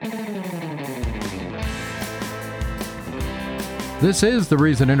This is The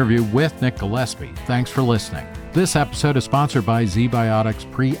Reason Interview with Nick Gillespie. Thanks for listening. This episode is sponsored by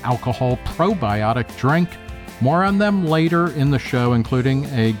ZBiotics Pre-Alcohol Probiotic Drink. More on them later in the show, including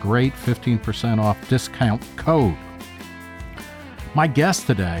a great 15% off discount code. My guest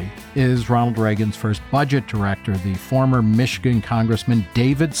today is Ronald Reagan's first budget director, the former Michigan Congressman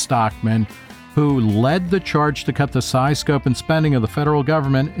David Stockman, who led the charge to cut the size, scope, and spending of the federal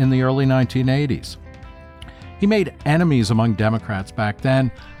government in the early 1980s. He made enemies among Democrats back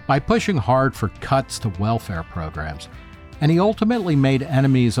then by pushing hard for cuts to welfare programs, and he ultimately made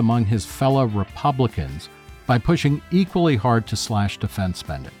enemies among his fellow Republicans by pushing equally hard to slash defense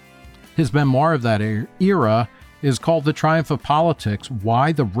spending. His memoir of that era is called The Triumph of Politics: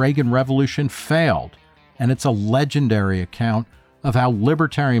 Why the Reagan Revolution Failed, and it's a legendary account of how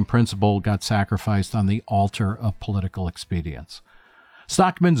libertarian principle got sacrificed on the altar of political expedience.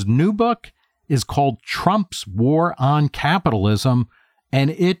 Stockman's new book is called Trump's War on Capitalism, and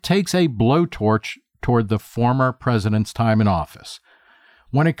it takes a blowtorch toward the former president's time in office.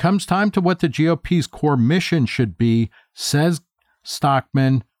 When it comes time to what the GOP's core mission should be, says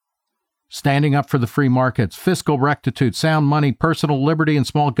Stockman, standing up for the free markets, fiscal rectitude, sound money, personal liberty, and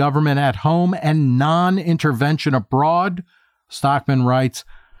small government at home, and non-intervention abroad, Stockman writes,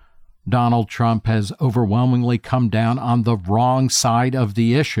 Donald Trump has overwhelmingly come down on the wrong side of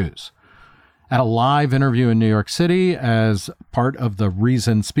the issues. At a live interview in New York City as part of the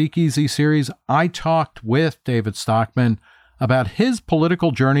Reason Speakeasy series, I talked with David Stockman about his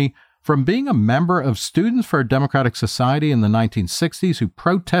political journey from being a member of Students for a Democratic Society in the 1960s who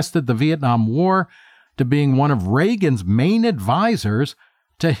protested the Vietnam War to being one of Reagan's main advisors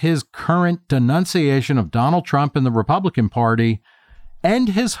to his current denunciation of Donald Trump and the Republican Party, and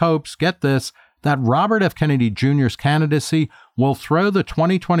his hopes, get this, that Robert F. Kennedy Jr.'s candidacy will throw the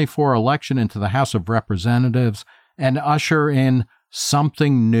 2024 election into the House of Representatives and usher in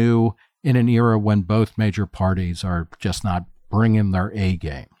something new in an era when both major parties are just not bringing their A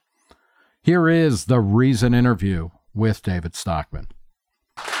game. Here is the Reason interview with David Stockman.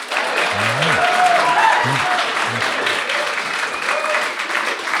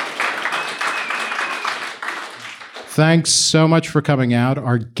 Thanks so much for coming out.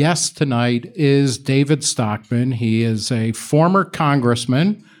 Our guest tonight is David Stockman. He is a former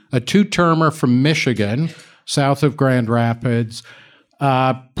congressman, a two-termer from Michigan, south of Grand Rapids,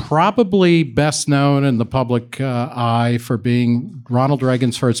 probably best known in the public eye for being Ronald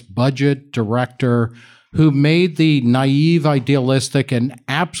Reagan's first budget director, who made the naive, idealistic, and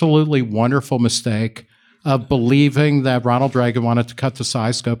absolutely wonderful mistake of believing that Ronald Reagan wanted to cut the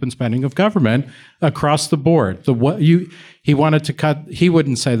size, scope, and spending of government across the board. He wanted to cut, he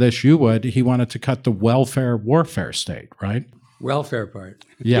wouldn't say this, you would, he wanted to cut the welfare warfare state, right? Welfare part.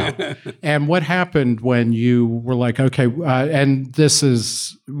 Yeah. And what happened when you were like, okay, and this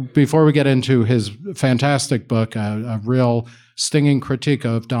is, before we get into his fantastic book, a real stinging critique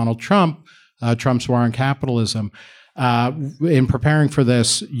of Donald Trump, Trump's War on Capitalism, in preparing for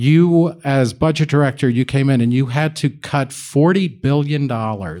this, you, as budget director, you came in and you had to cut $40 billion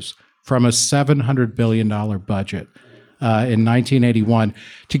from a $700 billion budget in 1981.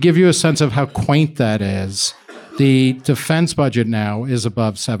 To give you a sense of how quaint that is, the defense budget now is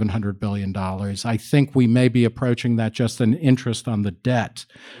above $700 billion. I think we may be approaching that just in interest on the debt.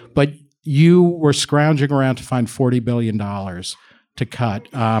 But you were scrounging around to find $40 billion to cut.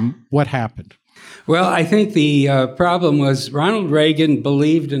 What happened? Well, I think the problem was Ronald Reagan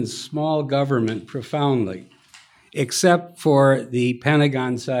believed in small government profoundly, except for the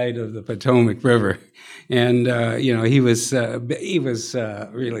Pentagon side of the Potomac River. And, he was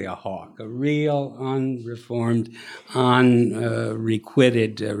really a hawk, a real unreformed,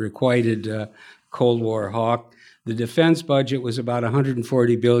 requited Cold War hawk. The defense budget was about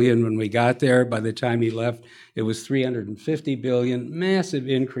 $140 billion when we got there. By the time he left, it was $350 billion. Massive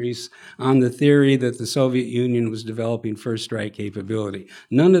increase on the theory that the Soviet Union was developing first strike capability.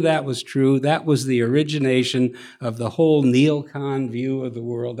 None of that was true. That was the origination of the whole neocon view of the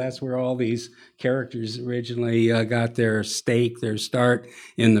world. That's where all these characters originally got their stake, their start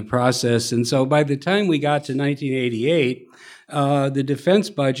in the process. And so by the time we got to 1988, the defense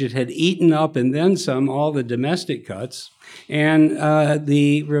budget had eaten up and then some all the domestic cuts, and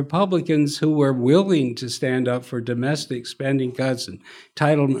the Republicans who were willing to stand up for domestic spending cuts and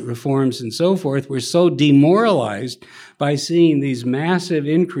entitlement reforms and so forth were so demoralized by seeing these massive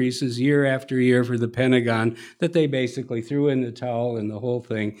increases year after year for the Pentagon that they basically threw in the towel, and the whole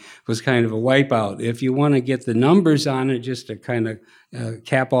thing was kind of a wipeout. If you want to get the numbers on it, just to kind of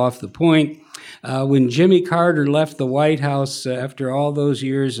cap off the point, When Jimmy Carter left the White House after all those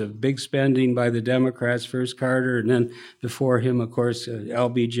years of big spending by the Democrats, first Carter, and then before him, of course,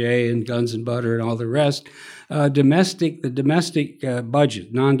 LBJ and Guns and Butter and all the rest, the domestic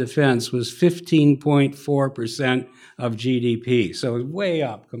budget, non-defense, was 15.4% of GDP. So it was way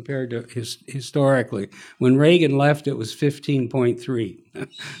up compared to historically. When Reagan left, it was 15.3.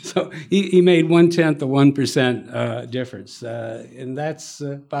 So he made 1/10 of 1% difference. And that's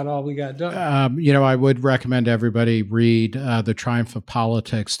about all we got done. I would recommend everybody read The Triumph of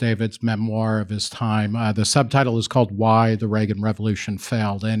Politics, David's memoir of his time. The subtitle is called Why the Reagan Revolution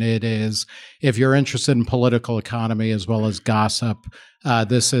Failed. And it is, if you're interested in political economy as well as gossip,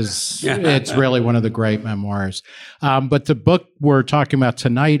 it's really one of the great memoirs. But the book we're talking about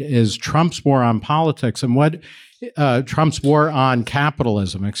tonight is Trump's War on Politics and Trump's War on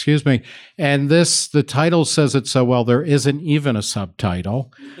Capitalism, And the title says it so well, there isn't even a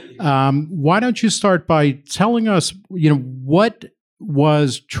subtitle. Why don't you start by telling us, what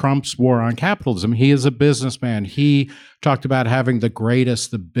was Trump's war on capitalism? He is a businessman. He talked about having the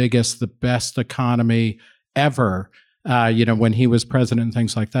greatest, the biggest, the best economy ever, when he was president and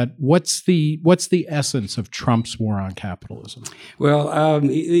things like that. What's the essence of Trump's war on capitalism? Well,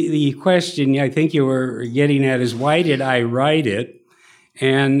 the question I think you were getting at is, why did I write it?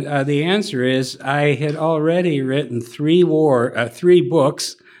 And the answer is, I had already written three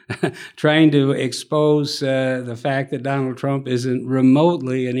books trying to expose the fact that Donald Trump isn't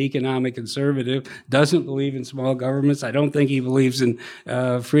remotely an economic conservative, doesn't believe in small governments. I don't think he believes in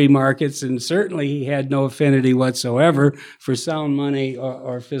free markets, and certainly he had no affinity whatsoever for sound money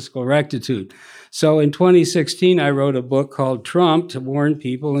or fiscal rectitude. So in 2016, I wrote a book called Trump to warn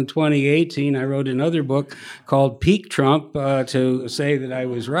people. In 2018, I wrote another book called Peak Trump to say that I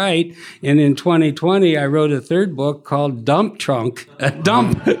was right. And in 2020, I wrote a third book called Dump Trump. And,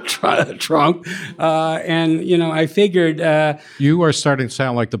 I figured... you are starting to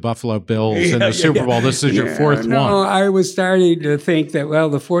sound like the Buffalo Bills in the Super Bowl. This is your fourth one. No, I was starting to think that,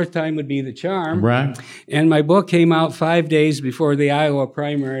 the fourth time would be the charm. Right. And my book came out 5 days before the Iowa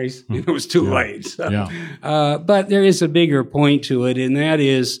primaries. It was too late. So, but there is a bigger point to it, and that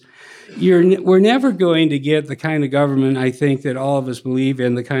is we're never going to get the kind of government, I think, that all of us believe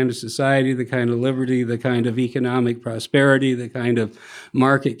in, the kind of society, the kind of liberty, the kind of economic prosperity, the kind of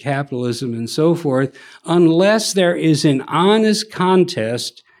market capitalism and so forth, unless there is an honest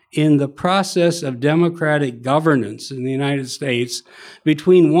contest in the process of democratic governance in the United States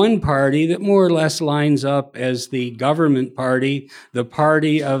between one party that more or less lines up as the government party, the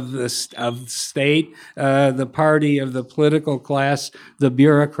party of the state, the party of the political class, the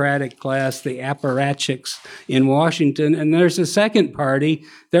bureaucratic class, the apparatchiks in Washington, and there's a second party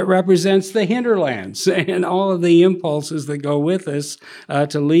that represents the hinterlands and all of the impulses that go with us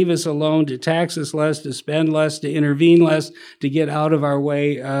to leave us alone, to tax us less, to spend less, to intervene less, to get out of our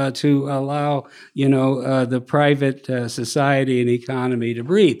way, to allow, the private society and economy to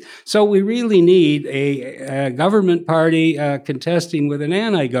breathe. So we really need a government party contesting with an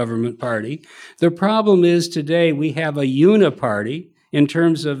anti-government party. The problem is today we have a uniparty in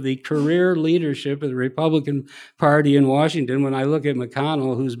terms of the career leadership of the Republican Party in Washington. When I look at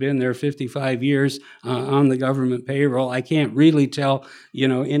McConnell, who's been there 55 years on the government payroll, I can't really tell,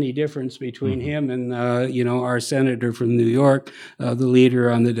 any difference between him and, our senator from New York, the leader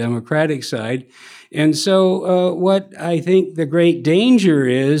on the Democratic side. And so what I think the great danger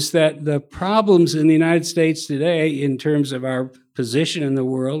is that the problems in the United States today in terms of our position in the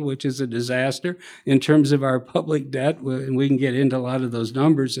world, which is a disaster, in terms of our public debt, and we can get into a lot of those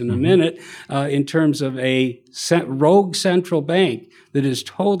numbers in a minute, in terms of a rogue central bank that is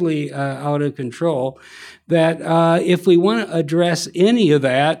totally out of control, that if we want to address any of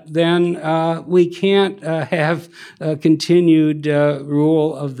that, then we can't have continued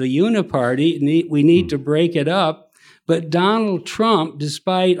rule of the uniparty. We need to break it up. But Donald Trump,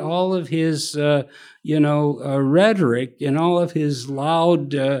 despite all of his rhetoric and all of his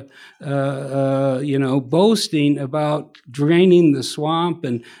loud, boasting about draining the swamp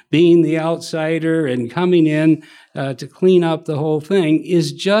and being the outsider and coming in to clean up the whole thing,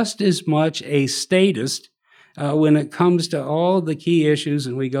 is just as much a statist when it comes to all the key issues,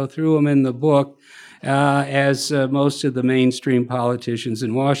 and we go through them in the book, as most of the mainstream politicians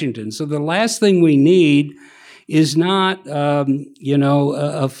in Washington. So the last thing we need is not,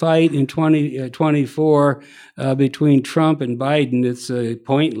 a fight in 2024 between Trump and Biden. It's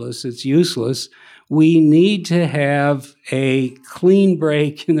pointless. It's useless. We need to have a clean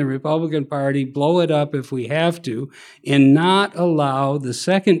break in the Republican Party, blow it up if we have to, and not allow the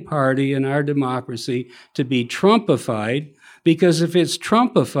second party in our democracy to be Trumpified. because if it's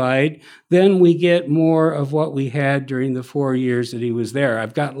Trumpified, then we get more of what we had during the 4 years that he was there.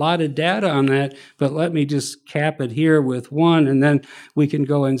 I've got a lot of data on that, but let me just cap it here with one, and then we can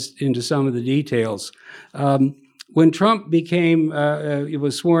go into some of the details. When Trump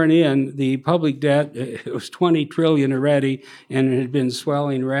was sworn in, the public debt, it was 20 trillion already, and it had been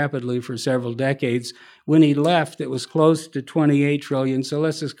swelling rapidly for several decades. When he left, it was close to 28 trillion, so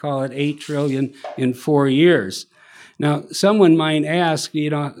let's just call it 8 trillion in 4 years. Now, someone might ask,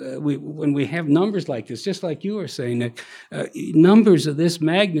 when we have numbers like this, just like you were saying, Nick, numbers of this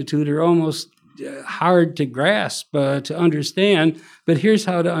magnitude are almost hard to grasp, to understand, but here's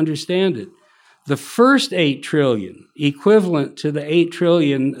how to understand it. The first 8 trillion, equivalent to the 8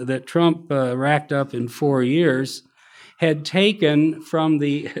 trillion that Trump racked up in 4 years, had taken from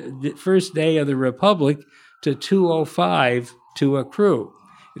the first day of the Republic to 205 to accrue.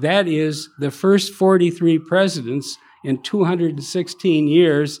 That is, the first 43 presidents in 216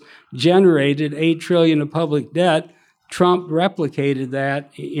 years generated 8 trillion of public debt. Trump replicated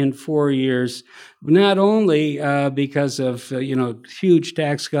that in 4 years, not only because of huge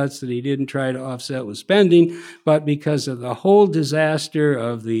tax cuts that he didn't try to offset with spending, but because of the whole disaster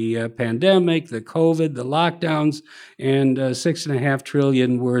of the pandemic, the COVID, the lockdowns, and $6.5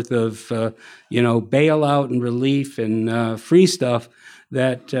 trillion worth of bailout and relief and free stuff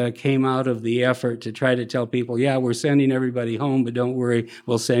that came out of the effort to try to tell people, yeah, we're sending everybody home, but don't worry,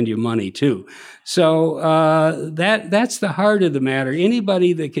 we'll send you money too. So that's the heart of the matter.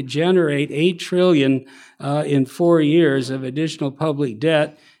 Anybody that could generate 8 trillion in 4 years of additional public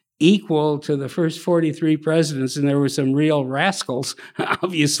debt equal to the first 43 presidents, and there were some real rascals,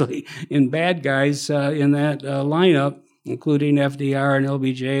 obviously, and bad guys in that lineup, including FDR and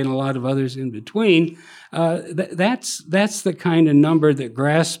LBJ and a lot of others in between. That's the kind of number that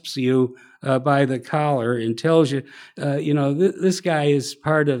grasps you by the collar and tells you, this guy is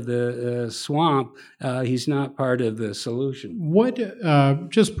part of the swamp. He's not part of the solution. What,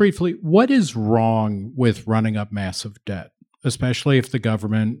 just briefly, what is wrong with running up massive debt? Especially if the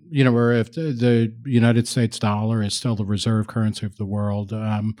government, or if the United States dollar is still the reserve currency of the world.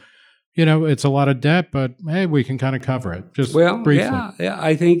 It's a lot of debt, but hey, we can kind of cover it. Just briefly. Yeah.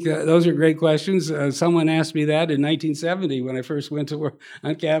 I think those are great questions. Someone asked me that in 1970 when I first went to work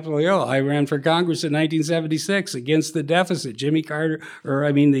on Capitol Hill. I ran for Congress in 1976 against the deficit.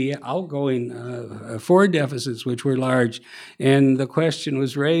 The outgoing Ford deficits, which were large. And the question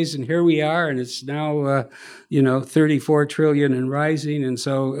was raised, and here we are, and it's now 34 trillion and rising, and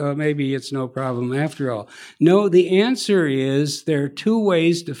so maybe it's no problem after all. No, the answer is there are two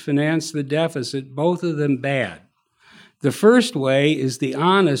ways to finance the deficit, both of them bad. The first way is the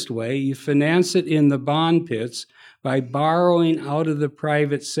honest way. You finance it in the bond pits by borrowing out of the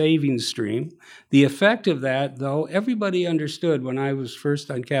private savings stream. The effect of that, though, everybody understood when I was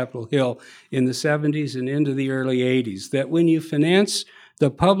first on Capitol Hill in the 70s and into the early 80s, that when you finance the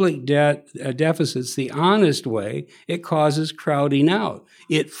public debt deficits the honest way, it causes crowding out.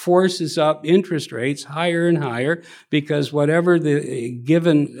 It forces up interest rates higher and higher because whatever the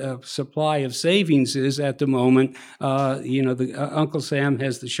given supply of savings is at the moment, Uncle Sam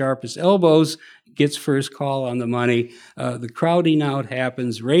has the sharpest elbows, gets first call on the money. The crowding out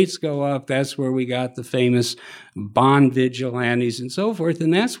happens, rates go up. That's where we got the famous bond vigilantes and so forth.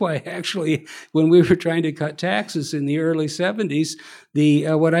 And that's why actually when we were trying to cut taxes in the early 70s,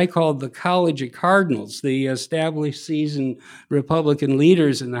 the what I called the College of Cardinals, the established seasoned Republican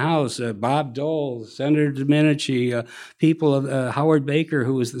leaders in the House, Bob Dole, Senator Domenici, people of Howard Baker,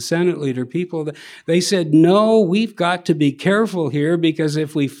 who was the Senate leader, they said, no, we've got to be careful here because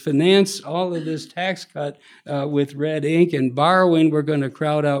if we finance all of this tax cut with red ink and borrowing, we're going to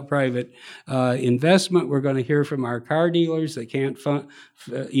crowd out private investment. We're going to hear from our car dealers that can't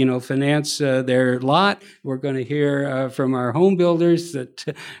finance their lot. We're going to hear from our home builders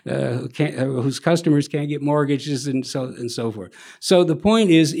that whose customers can't get mortgages and so forth. So the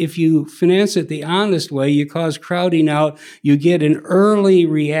point is, if you finance it the honest way, you cause crowding out. You get an early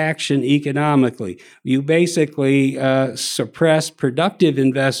reaction economically. You basically suppress productive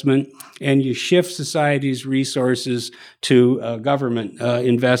investment and you shift society's resources to government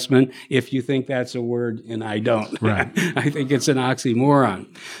investment, if you think that's a word, and I don't. Right. I think it's an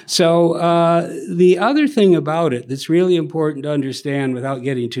oxymoron. So the other thing about it that's really important to understand without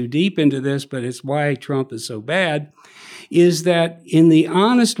getting too deep into this, but it's why Trump is so bad, is that in the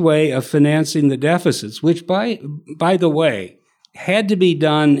honest way of financing the deficits, which by the way, had to be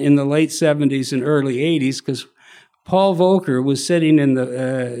done in the late 70s and early 80s because Paul Volcker was sitting in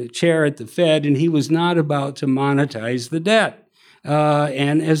the chair at the Fed, and he was not about to monetize the debt.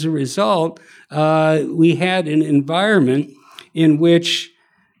 And as a result, we had an environment in which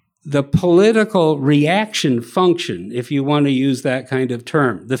the political reaction function, if you want to use that kind of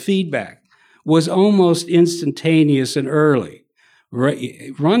term, the feedback, was almost instantaneous and early.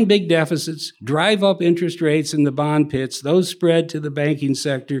 Run big deficits, drive up interest rates in the bond pits, those spread to the banking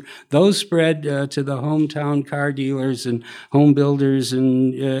sector, those spread to the hometown car dealers and home builders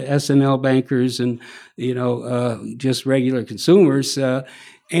and S&L bankers and, just regular consumers.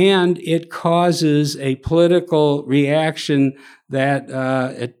 And it causes a political reaction that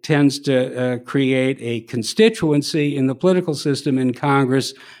it tends to create a constituency in the political system in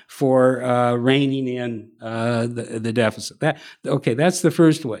Congress for reining in the deficit. That's the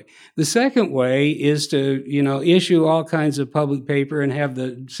first way. The second way is to, issue all kinds of public paper and have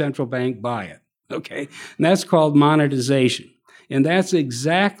the central bank buy it. Okay, and that's called monetization. And that's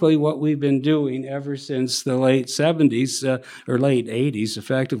exactly what we've been doing ever since the late 70s or late 80s,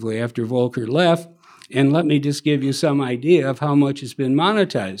 effectively, after Volcker left. And let me just give you some idea of how much has been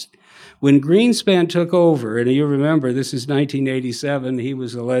monetized. When Greenspan took over, and you remember this is 1987, he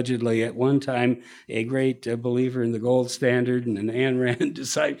was allegedly at one time a great believer in the gold standard and an Ayn Rand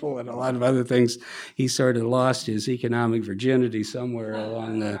disciple and a lot of other things. He sort of lost his economic virginity somewhere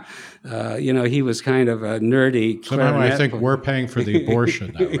along the, he was kind of a nerdy Somehow I think we're paying for the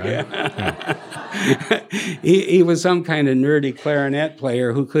abortion now, right? Yeah. He was some kind of nerdy clarinet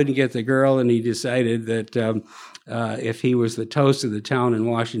player who couldn't get the girl, and he decided that if he was the toast of the town in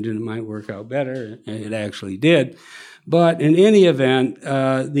Washington, it might work out better. It actually did. But in any event,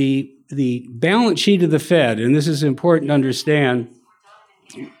 the balance sheet of the Fed, and this is important to understand.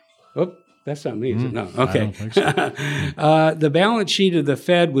 Oh, that's not me, is it? No. Okay. I don't think so. The balance sheet of the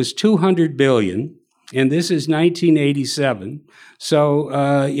Fed was $200 billion, and this is 1987. So,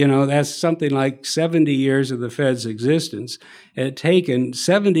 that's something like 70 years of the Fed's existence. It had taken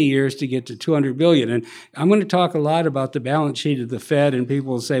 70 years to get to $200 billion. And I'm going to talk a lot about the balance sheet of the Fed, and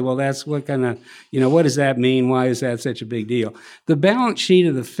people will say, well, that's what kind of, what does that mean? Why is that such a big deal? The balance sheet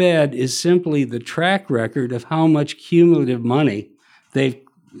of the Fed is simply the track record of how much cumulative money they've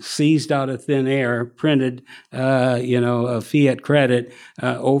seized out of thin air, printed, fiat credit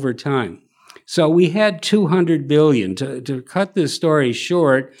over time. So we had $200 billion. To cut this story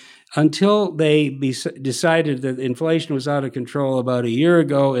short, until they decided that inflation was out of control about a year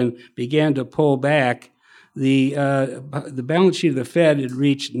ago and began to pull back, the balance sheet of the Fed had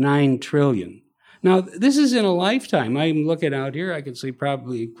reached $9 trillion. Now, this is in a lifetime. I'm looking out here. I can see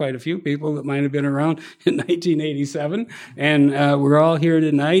probably quite a few people that might have been around in 1987. And we're all here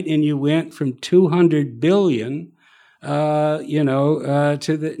tonight, and you went from $200 billion to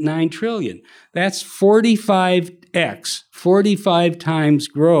the $9 trillion. That's 45x, 45 times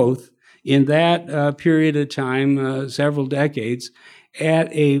growth in that period of time, several decades, at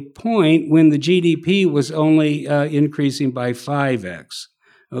a point when the GDP was only increasing by 5x.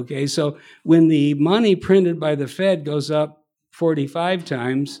 Okay, so when the money printed by the Fed goes up 45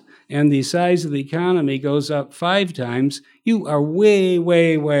 times and the size of the economy goes up 5 times, you are way,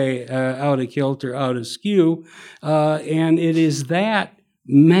 way, way out of kilter, out of skew. And it is that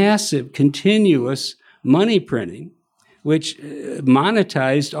massive, continuous money printing, which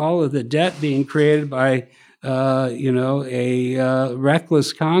monetized all of the debt being created by, a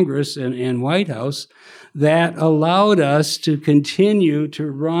reckless Congress and White House, that allowed us to continue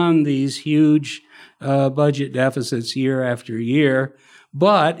to run these huge budget deficits year after year.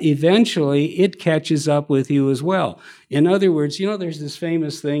 But eventually, it catches up with you as well. In other words, there's this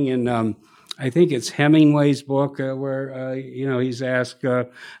famous thing in, I think it's Hemingway's book, where, he's asked,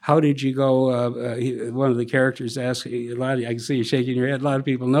 how did you go, one of the characters asked, I can see you shaking your head, a lot of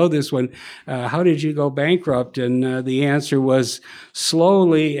people know this one, how did you go bankrupt? And the answer was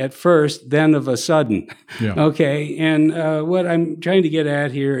slowly at first, then of a sudden. Yeah. Okay, and what I'm trying to get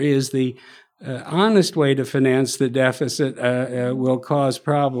at here is the honest way to finance the deficit will cause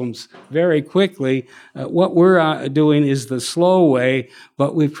problems very quickly. What we're doing is the slow way,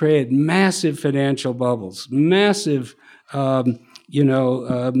 but we've created massive financial bubbles, massive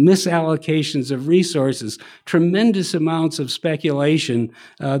misallocations of resources, tremendous amounts of speculation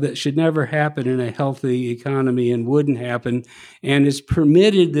that should never happen in a healthy economy and wouldn't happen, and it's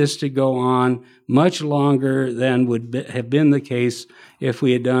permitted this to go on much longer than would have been the case if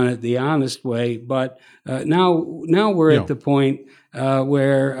we had done it the honest way. But now we're at the point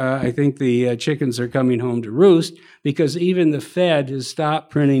where I think the chickens are coming home to roost, because even the Fed has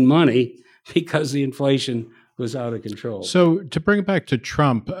stopped printing money because the inflation was out of control. So to bring it back to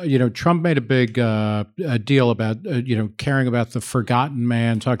Trump, Trump made a big deal about, caring about the forgotten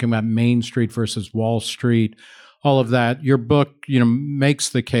man, talking about Main Street versus Wall Street, all of that. Your book, makes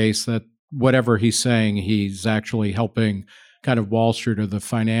the case that whatever he's saying, he's actually helping kind of Wall Street or the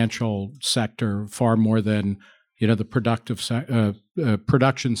financial sector far more than the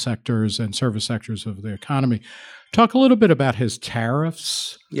production sectors and service sectors of the economy. Talk a little bit about his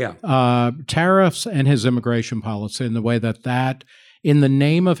tariffs. Yeah. Tariffs and his immigration policy and the way that in the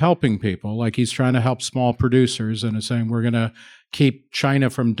name of helping people, like he's trying to help small producers and is saying we're going to keep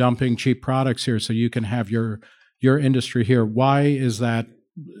China from dumping cheap products here so you can have your industry here. Why is that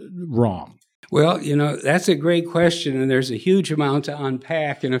wrong? Well, that's a great question, and there's a huge amount to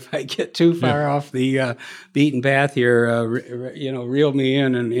unpack. And if I get too far off the beaten path here, reel me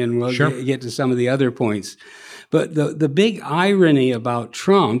in, and we'll get to some of the other points. But the big irony about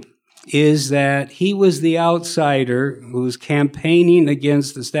Trump is that he was the outsider who was campaigning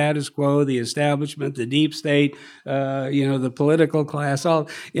against the status quo, the establishment, the deep state, the political class,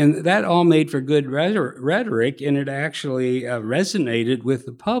 and that all made for good rhetoric, and it actually resonated with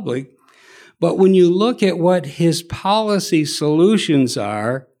the public. But when you look at what his policy solutions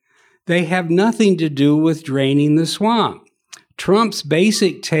are, they have nothing to do with draining the swamp. Trump's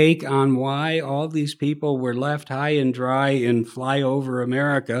basic take on why all these people were left high and dry in flyover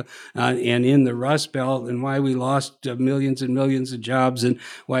America and in the Rust Belt, and why we lost millions and millions of jobs, and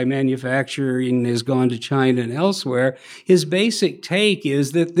why manufacturing has gone to China and elsewhere, his basic take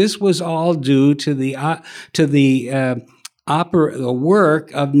is that this was all due to the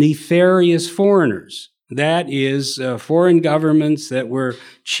work of nefarious foreigners. That is, foreign governments that were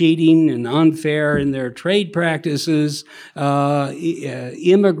cheating and unfair in their trade practices,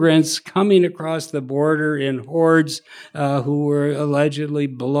 immigrants coming across the border in hordes who were allegedly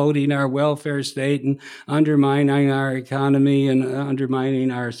bloating our welfare state and undermining our economy and undermining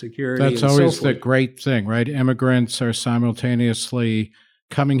our security. That's always the great thing, right? Immigrants are simultaneously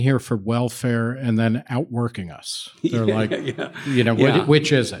coming here for welfare and then outworking us. They're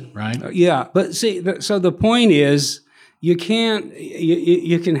which is it, right? Yeah, but see, so the point is, you can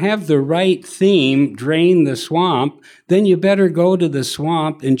have the right theme, drain the swamp, then you better go to the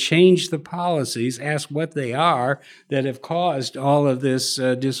swamp and change the policies, ask what they are that have caused all of this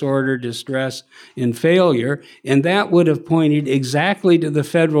disorder, distress, and failure. And that would have pointed exactly to the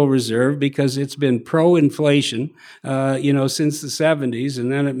Federal Reserve, because it's been pro-inflation, since the 70s,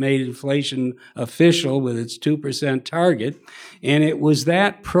 and then it made inflation official with its 2% target. And it was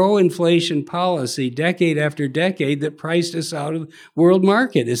that pro-inflation policy, decade after decade, that priced us out of the world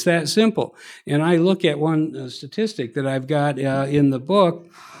market. It's that simple. And I look at one statistic that I've got in the book,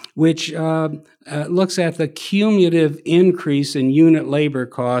 which looks at the cumulative increase in unit labor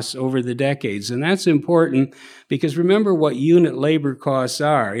costs over the decades. And that's important because remember what unit labor costs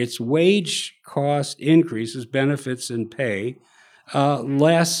are. It's wage cost increases, benefits and pay,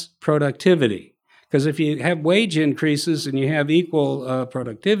 less productivity. Because if you have wage increases and you have equal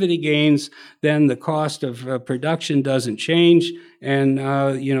productivity gains, then the cost of production doesn't change, and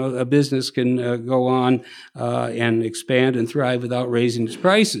a business can go on and expand and thrive without raising its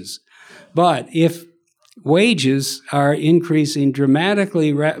prices. But if wages are increasing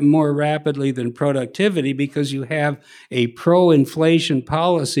dramatically more rapidly than productivity because you have a pro-inflation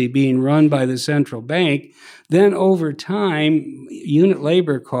policy being run by the central bank, then over time, unit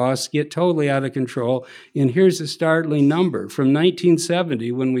labor costs get totally out of control. And here's a startling number. From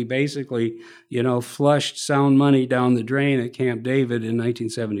 1970, when we basically, flushed sound money down the drain at Camp David in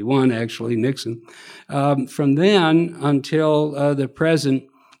 1971, actually, Nixon, from then until the present,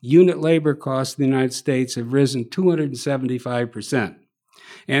 unit labor costs in the United States have risen 275%.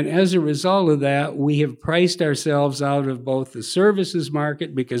 And as a result of that, we have priced ourselves out of both the services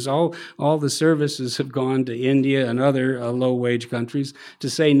market, because all the services have gone to India and other low-wage countries,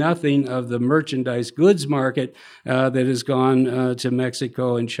 to say nothing of the merchandise goods market that has gone to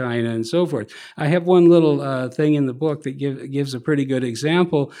Mexico and China and so forth. I have one little thing in the book that gives a pretty good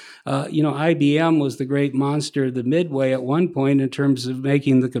example. IBM was the great monster of the Midway at one point in terms of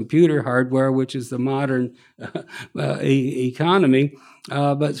making the computer hardware, which is the modern economy.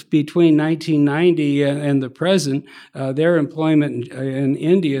 But between 1990 and the present, their employment in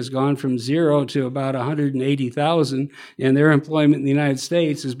India has gone from 0 to about 180,000, and their employment in the United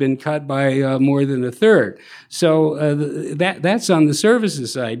States has been cut by more than a third. So that's on the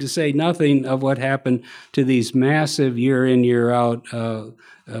services side, to say nothing of what happened to these massive year-in, year-out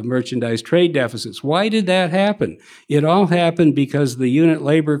merchandise trade deficits. Why did that happen? It all happened because the unit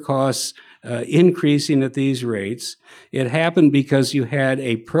labor costs increasing at these rates. It happened because you had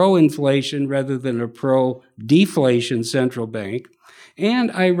a pro-inflation rather than a pro-deflation central bank. And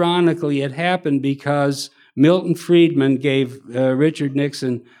ironically, it happened because Milton Friedman gave Richard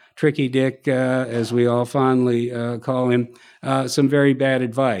Nixon, Tricky Dick, as we all fondly call him, some very bad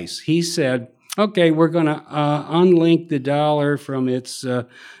advice. He said, okay, we're going to unlink the dollar from its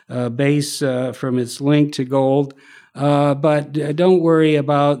base, from its link to gold. But don't worry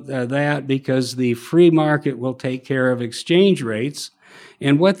about that, because the free market will take care of exchange rates.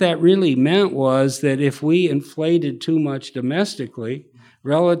 And what that really meant was that if we inflated too much domestically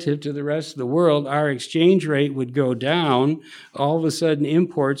relative to the rest of the world, our exchange rate would go down. All of a sudden,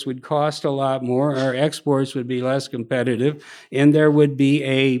 imports would cost a lot more, our exports would be less competitive, and there would be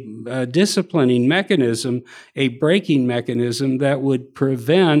a disciplining mechanism, a braking mechanism that would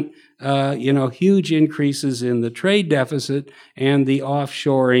prevent huge increases in the trade deficit and the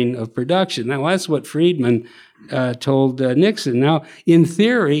offshoring of production. Now, that's what Friedman told Nixon. Now, in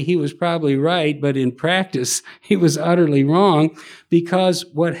theory, he was probably right, but in practice, he was utterly wrong, because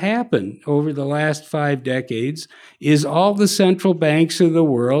what happened over the last 5 decades is all the central banks of the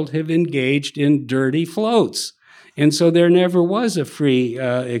world have engaged in dirty floats. And so there never was a free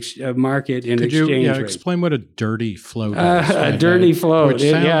market in Could you exchange rate. explain what a dirty float is? A dirty float.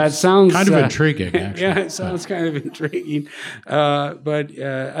 It sounds kind of intriguing, actually. Yeah, it sounds kind of intriguing. But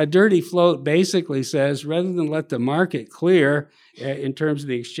a dirty float basically says, rather than let the market clear in terms of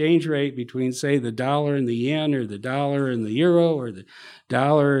the exchange rate between, say, the dollar and the yen, or the dollar and the euro, or the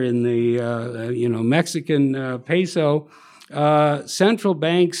dollar and the Mexican peso, central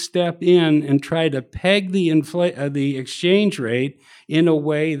banks step in and try to peg the exchange rate in a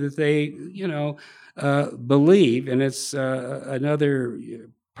way that they, believe, and it's another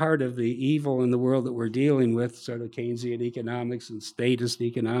part of the evil in the world that we're dealing with, sort of Keynesian economics and statist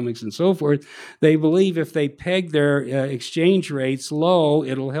economics and so forth. They believe if they peg their exchange rates low,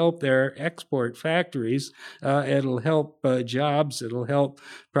 it'll help their export factories, it'll help jobs, it'll help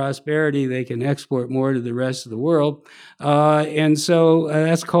prosperity, they can export more to the rest of the world. And so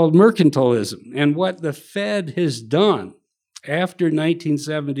that's called mercantilism. And what the Fed has done after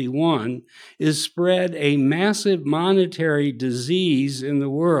 1971 is spread a massive monetary disease in the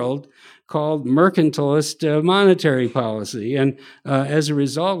world called mercantilist monetary policy. And as a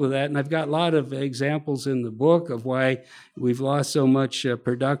result of that, and I've got a lot of examples in the book of why we've lost so much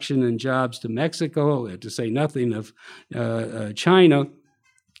production and jobs to Mexico, to say nothing of China,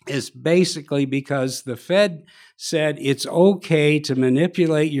 is basically because the Fed said it's okay to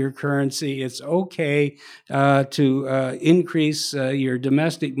manipulate your currency, it's okay to increase your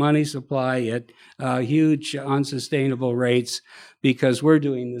domestic money supply at huge unsustainable rates, because we're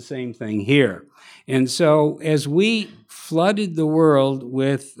doing the same thing here. And so as we flooded the world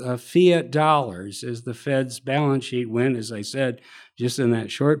with fiat dollars, as the Fed's balance sheet went, as I said, just in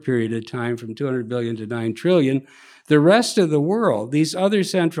that short period of time from 200 billion to 9 trillion, the rest of the world, these other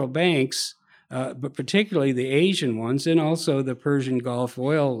central banks, but particularly the Asian ones, and also the Persian Gulf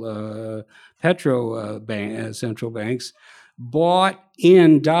oil central banks, bought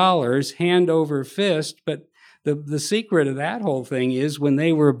in dollars hand over fist. But the secret of that whole thing is, when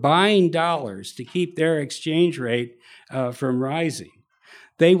they were buying dollars to keep their exchange rate from rising,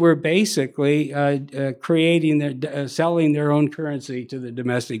 they were basically selling their own currency to the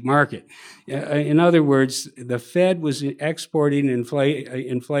domestic market. In other words, the Fed was exporting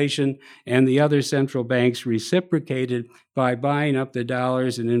inflation, and the other central banks reciprocated by buying up the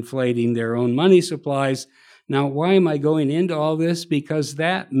dollars and inflating their own money supplies. Now, why am I going into all this? Because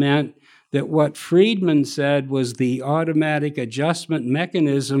that meant that what Friedman said was the automatic adjustment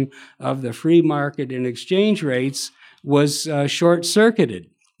mechanism of the free market and exchange rates was short-circuited.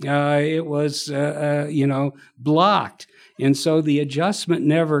 It was, blocked. And so the adjustment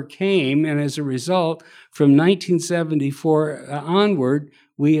never came. And as a result, from 1974 onward,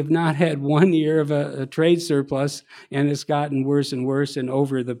 we have not had 1 year of a trade surplus, and it's gotten worse and worse. And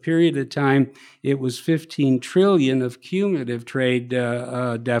over the period of time, it was 15 trillion of cumulative trade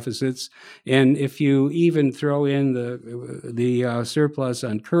deficits. And if you even throw in the surplus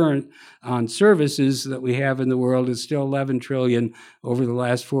on services that we have in the world, it's still 11 trillion over the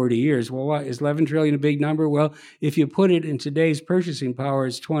last 40 years. Well, is 11 trillion a big number? Well, if you put it in today's purchasing power,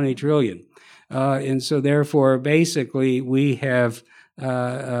 it's 20 trillion. And so therefore, basically, we have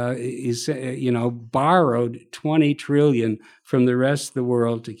borrowed 20 trillion from the rest of the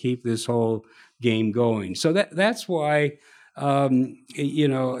world to keep this whole game going. So that's why,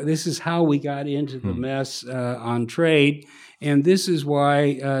 this is how we got into the mess on trade. And this is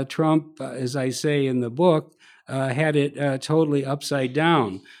why Trump, as I say in the book, had it totally upside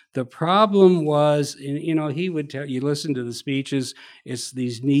down. The problem was, he would tell you, listen to the speeches, it's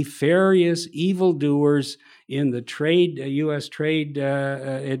these nefarious evildoers in the U.S. Trade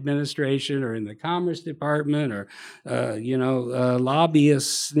Administration, or in the Commerce Department, or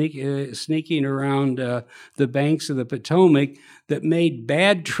lobbyists sneaking around the banks of the Potomac, that made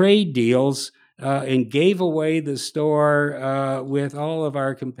bad trade deals and gave away the store with all of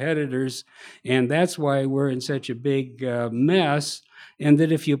our competitors. And that's why we're in such a big mess. And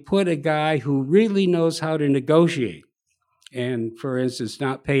that if you put a guy who really knows how to negotiate, and, for instance,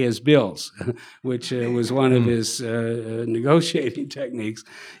 not pay his bills, which was one of his negotiating techniques.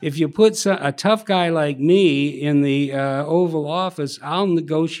 If you put a tough guy like me in the Oval Office, I'll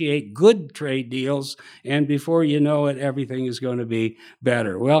negotiate good trade deals, and before you know it, everything is going to be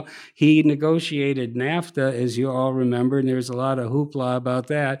better. Well, he negotiated NAFTA, as you all remember, and there's a lot of hoopla about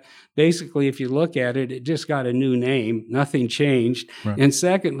that. Basically, if you look at it, it just got a new name. Nothing changed. Right. And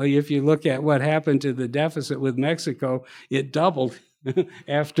secondly, if you look at what happened to the deficit with Mexico, it doubled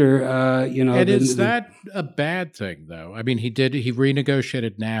after, And is that a bad thing, though? I mean, he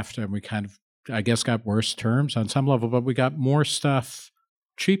renegotiated NAFTA, and we kind of, I guess, got worse terms on some level, but we got more stuff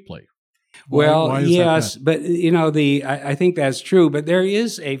cheaply. Why yes, but I think that's true. But there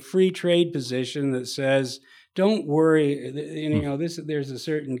is a free trade position that says, don't worry, there's a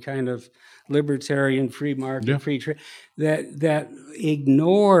certain kind of libertarian free market, free trade that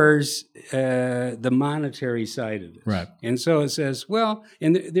ignores the monetary side of this. Right. And so it says, well,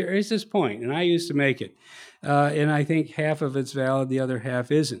 and there is this point, and I used to make it, and I think half of it's valid, the other half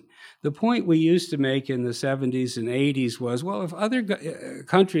isn't. The point we used to make in the 70s and 80s was, well, if other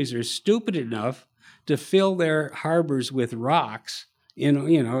countries are stupid enough to fill their harbors with rocks,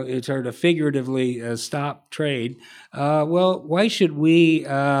 it's sort of figuratively stop trade. Well, why should we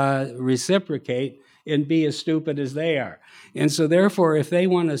reciprocate and be as stupid as they are? And so, therefore, if they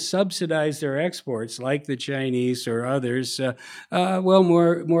want to subsidize their exports, like the Chinese or others, well,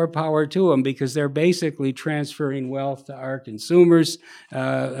 more power to them, because they're basically transferring wealth to our consumers.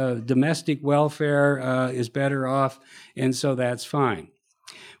 Domestic welfare is better off, and so that's fine.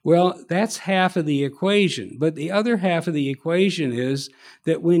 Well, that's half of the equation. But the other half of the equation is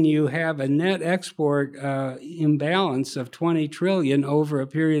that when you have a net export imbalance of 20 trillion over a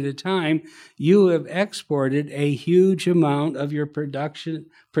period of time, you have exported a huge amount of your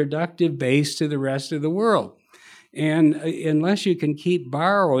productive base to the rest of the world. And unless you can keep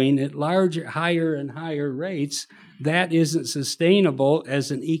borrowing at higher and higher rates, that isn't sustainable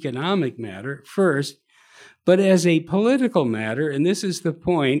as an economic matter, first. But as a political matter, and this is the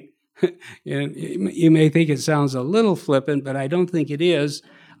point, and you may think it sounds a little flippant, but I don't think it is.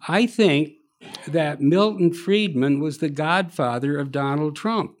 I think that Milton Friedman was the godfather of Donald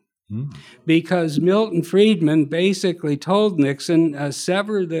Trump. Because Milton Friedman basically told Nixon,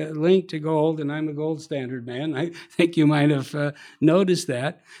 sever the link to gold, and I'm a gold standard man. I think you might have noticed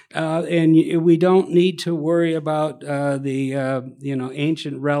that. And we don't need to worry about the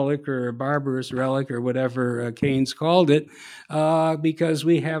ancient relic or barbarous relic or whatever Keynes called it, because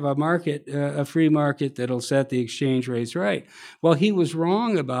we have a free market that'll set the exchange rates right. Well, he was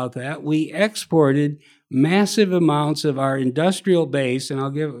wrong about that. We exported massive amounts of our industrial base, and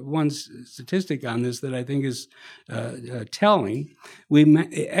I'll give one statistic on this that I think is telling. We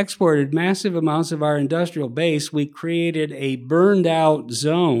exported massive amounts of our industrial base. We created a burned out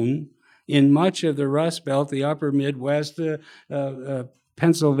zone in much of the Rust Belt, the upper Midwest,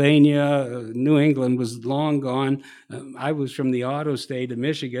 Pennsylvania, New England was long gone. I was from the auto state of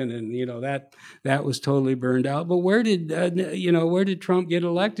Michigan, and that was totally burned out. But where did Trump get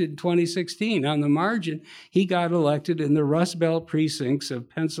elected in 2016? On the margin, he got elected in the Rust Belt precincts of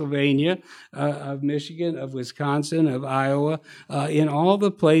Pennsylvania, of Michigan, of Wisconsin, of Iowa, in all the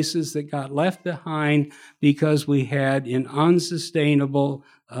places that got left behind because we had an unsustainable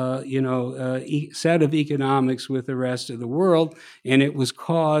set of economics with the rest of the world, and it was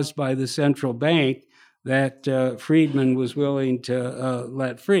caused by the central bank that Friedman was willing to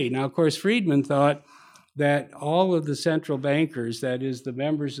let free. Now, of course, Friedman thought that all of the central bankers, that is, the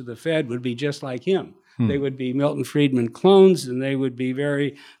members of the Fed, would be just like him. They would be Milton Friedman clones, and they would be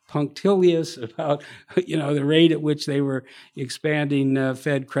very punctilious about, the rate at which they were expanding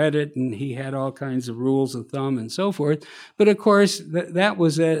Fed credit, and he had all kinds of rules of thumb and so forth. But of course, that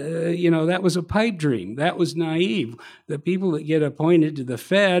was a pipe dream. That was naive. The people that get appointed to the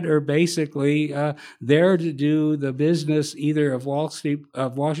Fed are basically there to do the business either of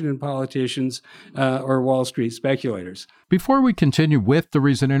Washington politicians or Wall Street speculators. Before we continue with the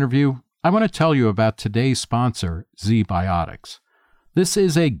recent interview, I want to tell you about today's sponsor, ZBiotics. This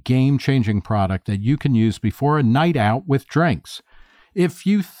is a game-changing product that you can use before a night out with drinks. If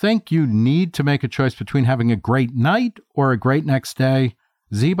you think you need to make a choice between having a great night or a great next day,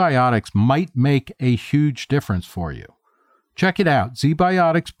 ZBiotics might make a huge difference for you. Check it out.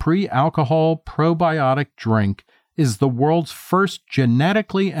 ZBiotics Pre-Alcohol Probiotic Drink is the world's first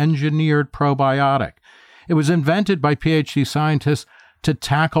genetically engineered probiotic. It was invented by PhD scientists to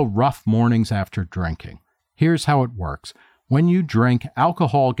tackle rough mornings after drinking. Here's how it works. When you drink,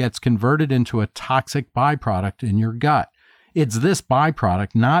 alcohol gets converted into a toxic byproduct in your gut. It's this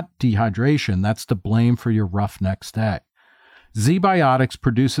byproduct, not dehydration, that's to blame for your rough next day. ZBiotics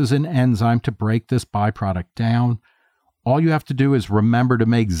produces an enzyme to break this byproduct down. All you have to do is remember to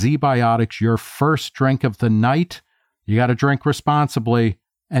make ZBiotics your first drink of the night. You got to drink responsibly,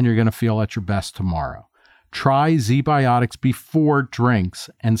 and you're going to feel at your best tomorrow. Try ZBiotics before drinks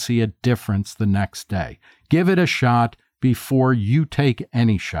and see a difference the next day. Give it a shot before you take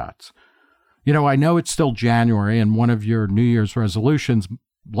any shots. You know, I know it's still January, and one of your New Year's resolutions,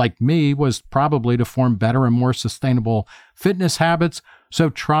 like me, was probably to form better and more sustainable fitness habits.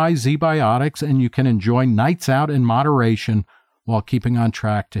 So try ZBiotics, and you can enjoy nights out in moderation while keeping on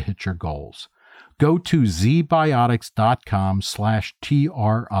track to hit your goals. Go to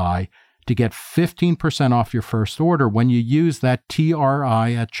zbiotics.com/TRI to get 15% off your first order when you use that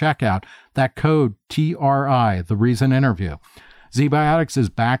TRI at checkout, that code TRI, the reason interview. ZBiotics is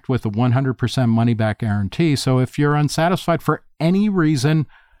backed with a 100% money-back guarantee, so if you're unsatisfied for any reason,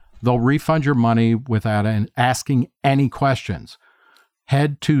 they'll refund your money without asking any questions.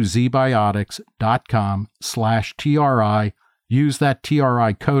 Head to zbiotics.com/TRI, use that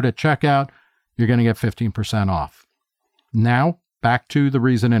TRI code at checkout, you're going to get 15% off. Now, back to the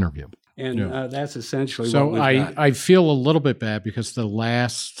reason interview. And that's essentially so what we've got. I feel a little bit bad because the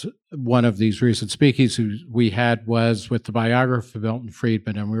last one of these recent speakeasies we had was with the biographer of Milton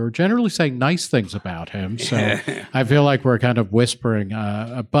Friedman, and we were generally saying nice things about him. So I feel like we're kind of whispering.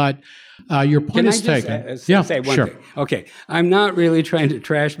 But your point is taken. Say one thing. Okay, I'm not really trying to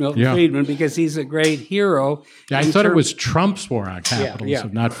trash Milton Friedman because he's a great hero. Yeah, I thought it was Trump's war on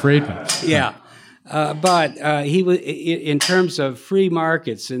capitalism, not Friedman's. Yeah. But he was, in terms of free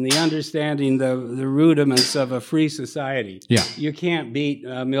markets and the understanding the rudiments of a free society, you can't beat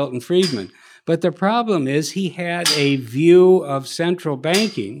Milton Friedman. But the problem is he had a view of central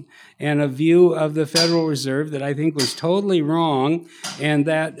banking and a view of the Federal Reserve that I think was totally wrong, and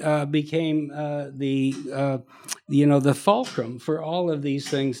that became the fulcrum for all of these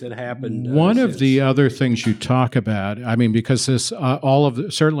things that happened. One of the other things you talk about, I mean, because this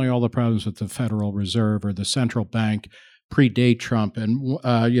certainly all the problems with the Federal Reserve or the central bank predate Trump, and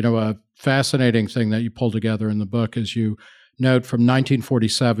a fascinating thing that you pull together in the book is you note from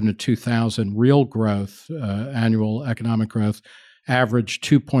 1947 to 2000, real growth, annual economic growth, averaged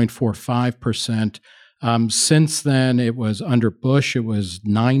 2.45%. Since then, it was under Bush, it was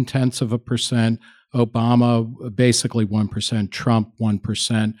 0.9%. Obama, basically 1%, Trump,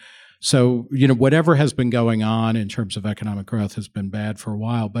 1%. So, whatever has been going on in terms of economic growth has been bad for a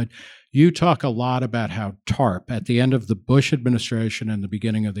while. But you talk a lot about how TARP, at the end of the Bush administration and the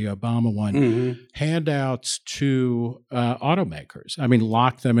beginning of the Obama one, handouts to automakers,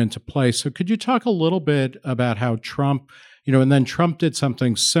 lock them into place. So could you talk a little bit about how Trump, and then Trump did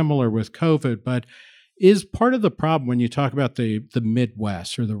something similar with COVID, but is part of the problem when you talk about the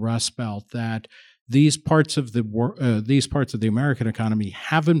Midwest or the Rust Belt that these parts of the American economy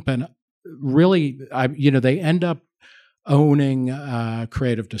haven't been really, they end up owning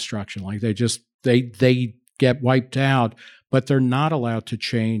creative destruction. Like they get wiped out, but they're not allowed to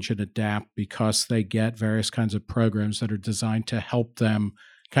change and adapt because they get various kinds of programs that are designed to help them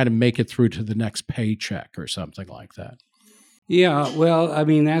kind of make it through to the next paycheck or something like that. Yeah, well,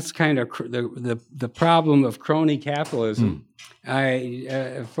 that's kind of the problem of crony capitalism.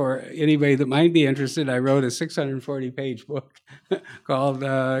 For anybody that might be interested, I wrote a 640-page book called,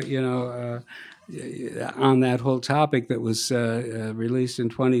 on that whole topic that was released in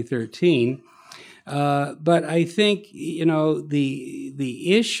 2013. But I think,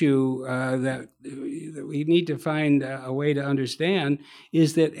 the issue that we need to find a way to understand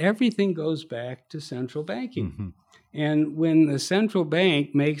is that everything goes back to central banking. Mm-hmm. And when the central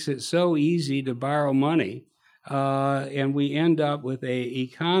bank makes it so easy to borrow money, and we end up with a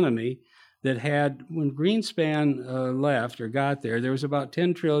economy that had, when Greenspan left or got there was about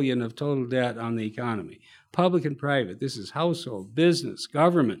 $10 trillion of total debt on the economy, public and private. This is household, business,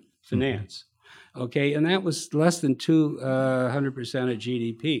 government, finance. Mm-hmm. Okay, and that was less than 200% of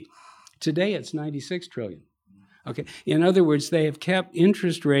GDP. Today, it's $96 trillion. Okay, in other words, they have kept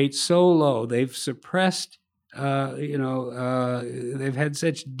interest rates so low, they've suppressed. They've had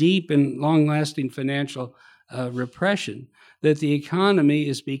such deep and long-lasting financial repression that the economy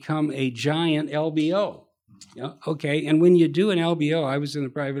has become a giant LBO. Yeah, okay, and when you do an LBO, I was in the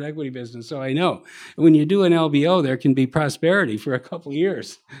private equity business, so I know. When you do an LBO, there can be prosperity for a couple of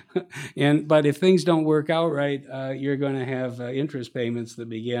years. But if things don't work out right, you're going to have interest payments that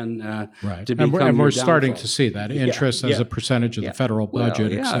begin Right. to And become we're your starting downfall. to see that Yeah, interest as yeah. a percentage of the federal Well,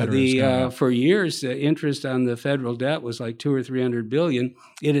 budget, et yeah, cetera, is going up. for years, the interest on the federal debt was like 200 or 300 billion.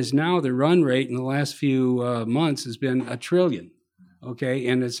 It is now the run rate in the last few months has been $1 trillion. Okay,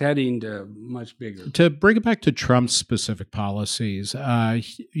 and it's heading to much bigger. To bring it back to Trump's specific policies,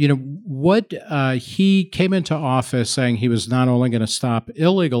 what he came into office saying he was not only going to stop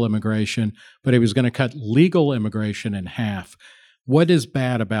illegal immigration, but he was going to cut legal immigration in half. What is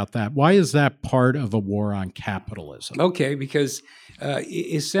bad about that? Why is that part of a war on capitalism? Okay, because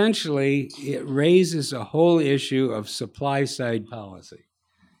essentially it raises a whole issue of supply side policy.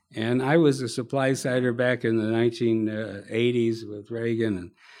 And I was a supply sider back in the 1980s with Reagan,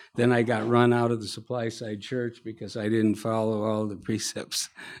 and then I got run out of the supply side church because I didn't follow all the precepts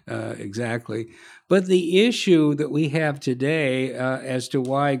exactly. But the issue that we have today as to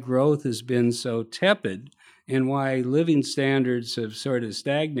why growth has been so tepid and why living standards have sort of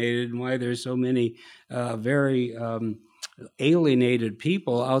stagnated and why there's so many very alienated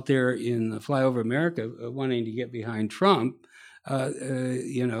people out there in Flyover America wanting to get behind Trump.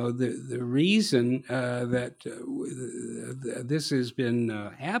 The reason that this has been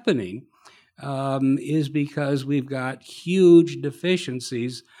happening is because we've got huge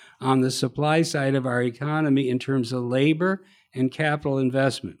deficiencies on the supply side of our economy in terms of labor and capital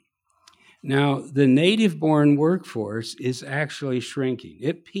investment. Now, the native-born workforce is actually shrinking.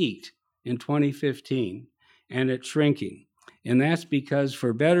 It peaked in 2015, and it's shrinking. And that's because,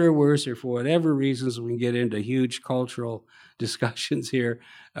 for better or worse, or for whatever reasons, we can get into huge cultural discussions here,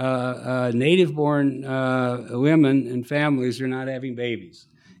 native-born women and families are not having babies.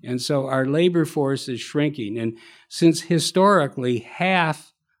 And so our labor force is shrinking. And since historically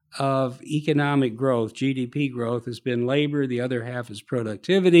half of economic growth, GDP growth, has been labor, the other half is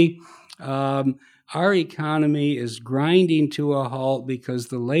productivity, our economy is grinding to a halt because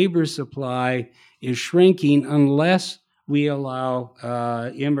the labor supply is shrinking unless we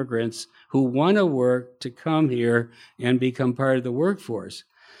allow immigrants who want to work to come here and become part of the workforce.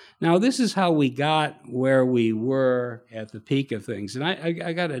 Now, this is how we got where we were at the peak of things. And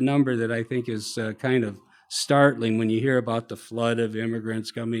I got a number that I think is kind of startling when you hear about the flood of immigrants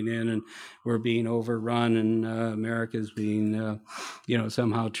coming in and we're being overrun and America's being,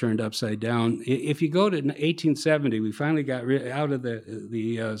 somehow turned upside down. If you go to 1870, we finally got out of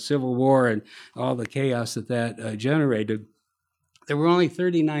the Civil War and all the chaos that generated. There were only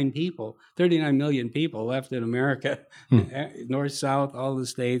 39 million people left in America, north, south, all the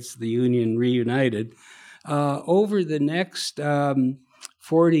states, the Union reunited. Over the next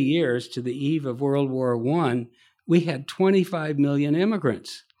 40 years to the eve of World War I, we had 25 million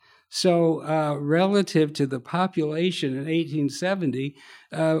immigrants. So relative to the population in 1870,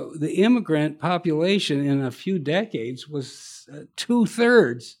 the immigrant population in a few decades was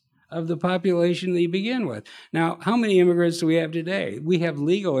 2/3 of the population that you begin with. Now, how many immigrants do we have today? We have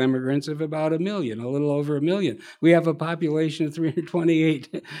legal immigrants of about 1 million, a little over 1 million. We have a population of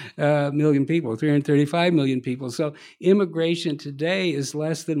 328 million people, 335 million people. So immigration today is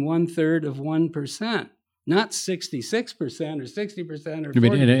less than 1/3 of 1%, not 66% or 60% or 40%. You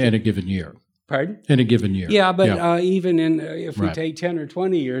mean in a given year? Pardon? In a given year. Yeah, but even if we Right. take 10 or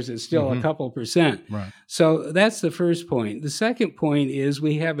 20 years, it's still a couple percent. Right. So that's the first point. The second point is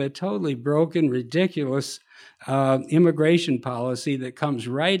we have a totally broken, ridiculous immigration policy that comes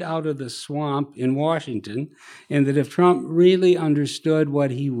right out of the swamp in Washington, and that if Trump really understood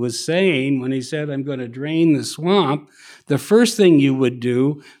what he was saying when he said, I'm going to drain the swamp, the first thing you would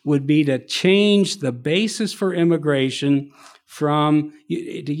do would be to change the basis for immigration from,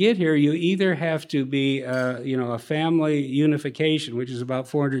 to get here, you either have to be, a family unification, which is about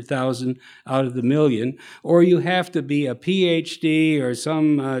 400,000 out of the million, or you have to be a PhD or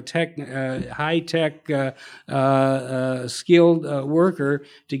some high-tech skilled worker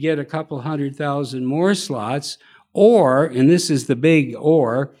to get a couple 100,000 more slots, or, and this is the big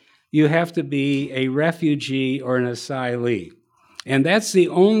or, you have to be a refugee or an asylee. And that's the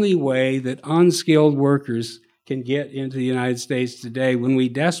only way that unskilled workers can get into the United States today when we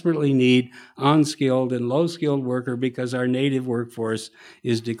desperately need unskilled and low-skilled worker because our native workforce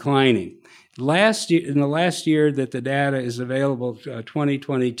is declining. In the last year that the data is available,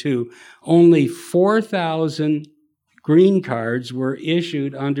 2022, only 4,000 green cards were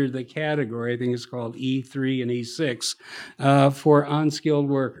issued under the category, I think it's called E3 and E6, for unskilled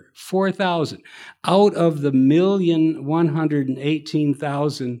worker. 4,000 out of the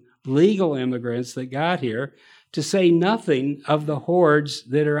 1,118,000 legal immigrants that got here, to say nothing of the hordes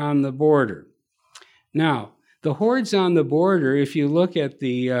that are on the border. Now, the hordes on the border, if you look at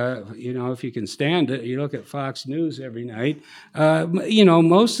the, if you can stand it, you look at Fox News every night,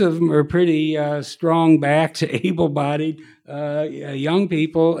 most of them are pretty strong-backed, able-bodied young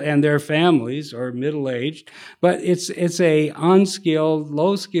people and their families, or middle-aged. But it's a unskilled,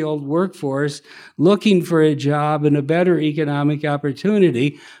 low-skilled workforce looking for a job and a better economic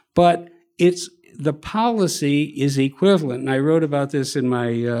opportunity. But the policy is equivalent, and I wrote about this in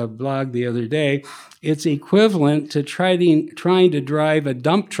my blog the other day. It's equivalent to trying to drive a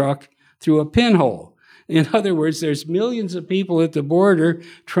dump truck through a pinhole. In other words, there's millions of people at the border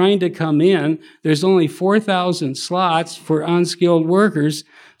trying to come in. There's only 4,000 slots for unskilled workers,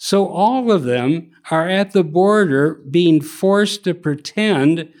 so all of them are at the border being forced to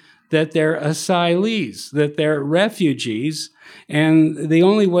pretend that they're asylees, that they're refugees. And the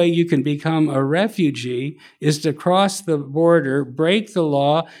only way you can become a refugee is to cross the border, break the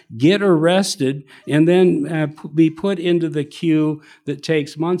law, get arrested, and then be put into the queue that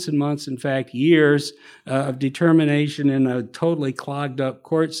takes months and months, in fact, years of determination in a totally clogged up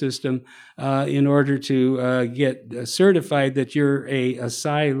court system in order to get certified that you're a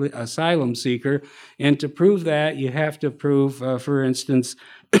asylum seeker. And to prove that, you have to prove, for instance,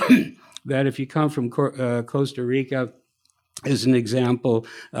 that if you come from Costa Rica, as an example,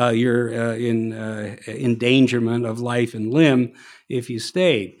 you're in endangerment of life and limb if you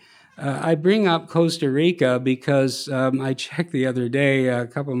stayed. I bring up Costa Rica because I checked the other day, a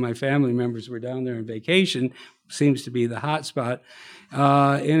couple of my family members were down there on vacation, seems to be the hot spot.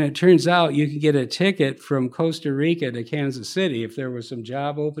 And it turns out you can get a ticket from Costa Rica to Kansas City, if there were some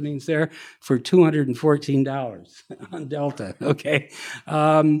job openings there, for $214 on Delta, okay?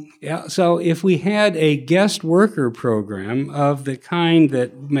 So if we had a guest worker program of the kind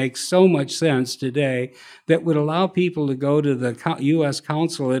that makes so much sense today, that would allow people to go to the U.S.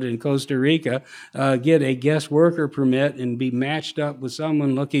 consulate in Costa Rica, get a guest worker permit, and be matched up with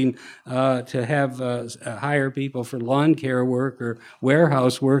someone looking to have hire people for lawn care work or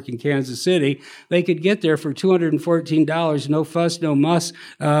warehouse work in Kansas City, they could get there for $214, no fuss, no muss,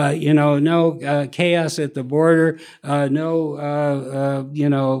 no chaos at the border,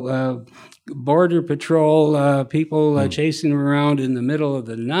 border patrol, people chasing them around in the middle of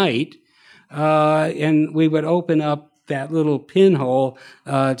the night, and we would open up that little pinhole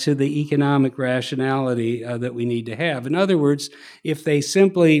to the economic rationality that we need to have. In other words, if they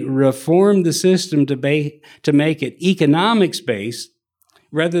simply reform the system to make it economics-based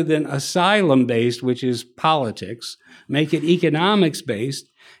rather than asylum-based, which is politics, make it economics-based,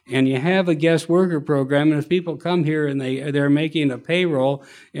 and you have a guest worker program, and if people come here and they're making a payroll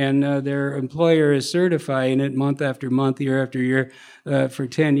and their employer is certifying it month after month, year after year, for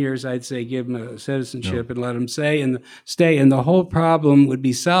 10 years, I'd say give them a citizenship and let them stay, and the whole problem would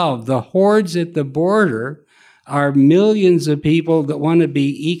be solved. The hordes at the border are millions of people that want to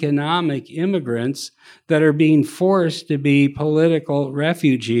be economic immigrants that are being forced to be political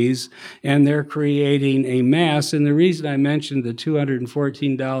refugees, and they're creating a mess. And the reason I mentioned the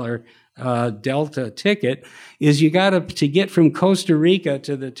 $214 Delta ticket is to get from Costa Rica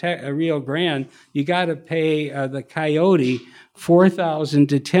to the Rio Grande, you got to pay the Coyote $4,000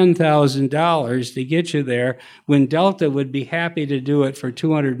 to $10,000 to get you there, when Delta would be happy to do it for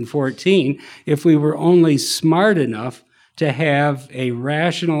 $214 if we were only smart enough to have a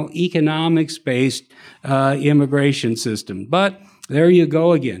rational, economics-based immigration system. But there you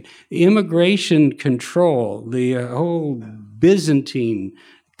go again. Immigration control, the whole Byzantine,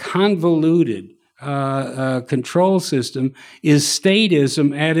 convoluted control system, is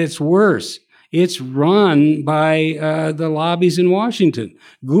statism at its worst. It's run by the lobbies in Washington.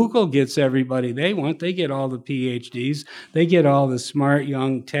 Google gets everybody they want. They get all the PhDs. They get all the smart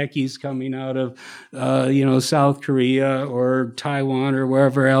young techies coming out of, South Korea or Taiwan or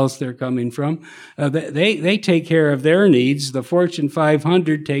wherever else they're coming from. They take care of their needs. The Fortune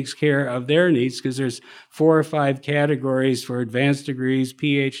 500 takes care of their needs because there's 4 or 5 categories for advanced degrees,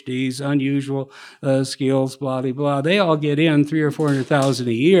 PhDs, unusual skills, blah, blah, blah. They all get in 300,000 or 400,000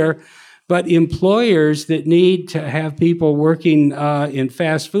 a year. But employers that need to have people working in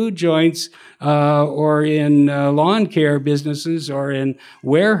fast food joints or in lawn care businesses or in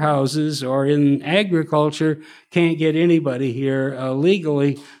warehouses or in agriculture can't get anybody here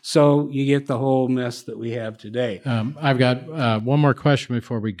legally, so you get the whole mess that we have today. I've got one more question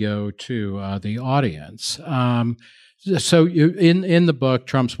before we go to the audience. So in the book,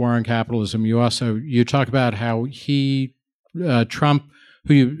 Trump's War on Capitalism, you talk about how Trump,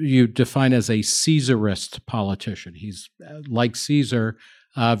 who you define as a Caesarist politician. He's like Caesar,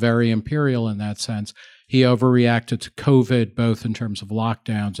 very imperial in that sense. He overreacted to COVID, both in terms of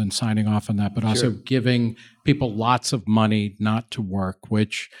lockdowns and signing off on that, but also giving people lots of money not to work,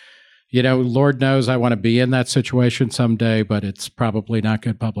 which, Lord knows I want to be in that situation someday, but it's probably not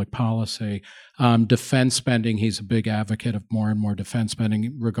good public policy. Defense spending, he's a big advocate of more and more defense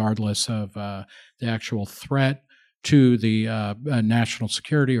spending, regardless of the actual threat to the national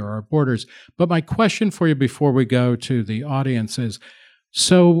security or our borders. But my question for you before we go to the audience is,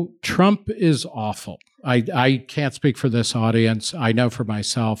 so Trump is awful. I can't speak for this audience. I know for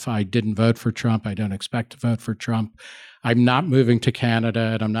myself, I didn't vote for Trump. I don't expect to vote for Trump. I'm not moving to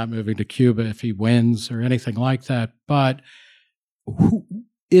Canada and I'm not moving to Cuba if he wins or anything like that. But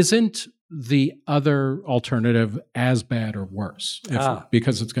isn't the other alternative as bad or worse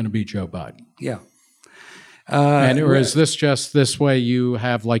because it's going to be Joe Biden? Yeah. Or is this just this way you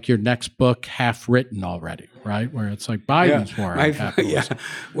have like your next book half written already, right? Where it's like Biden's war on capitalism.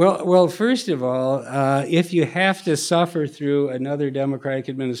 Well, first of all, if you have to suffer through another Democratic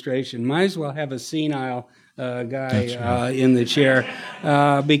administration, might as well have a senile guy in the chair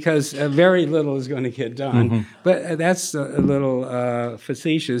because very little is going to get done. Mm-hmm. But that's a little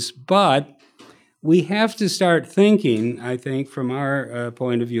facetious. But we have to start thinking, I think, from our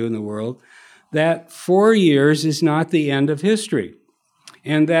point of view in the world, that 4 years is not the end of history.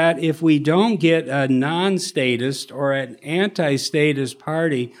 And that if we don't get a non-statist or an anti-statist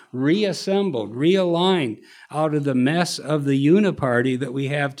party reassembled, realigned out of the mess of the uniparty that we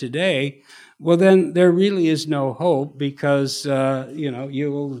have today, well, then there really is no hope because, you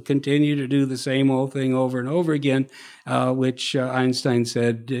will continue to do the same old thing over and over again, which Einstein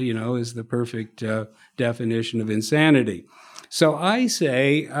said, is the perfect definition of insanity. So I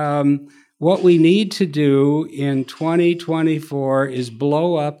say, what we need to do in 2024 is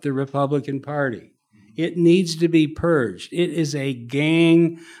blow up the Republican Party. It needs to be purged. It is a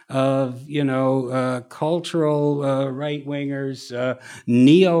gang of, cultural right-wingers,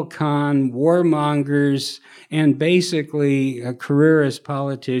 neocon, warmongers, and basically careerist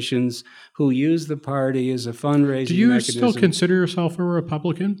politicians who use the party as a fundraising mechanism. Do you mechanism. Still consider yourself a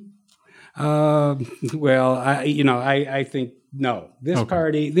Republican? I think no.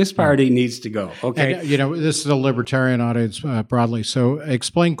 This party needs to go. Okay. And, this is a libertarian audience broadly. So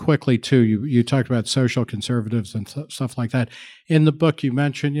explain quickly too. You talked about social conservatives and stuff like that. In the book, you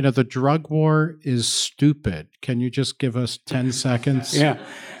mentioned the drug war is stupid. Can you just give us 10 seconds? Yeah.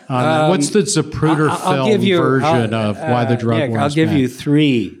 What's the Zapruder film version of why the drug war is I'll give bad? you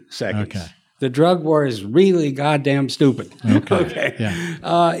 3 seconds. Okay. The drug war is really goddamn stupid. Okay.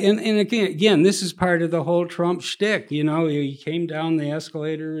 Yeah. And again, this is part of the whole Trump shtick. He came down the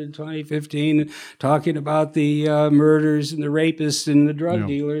escalator in 2015 talking about the murders and the rapists and the drug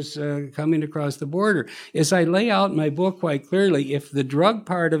dealers coming across the border. As I lay out in my book quite clearly, if the drug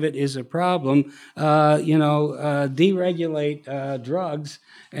part of it is a problem, deregulate drugs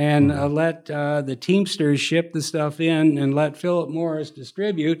and let the Teamsters ship the stuff in and let Philip Morris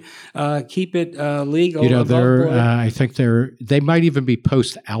distribute, keep it legal. I think they might even be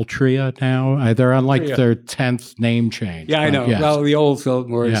post-Altria now. They're on like their 10th name change. Yeah, I know. Yes. Well, the old Philip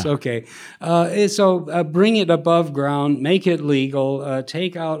Morris. Yeah. Okay. So bring it above ground, make it legal,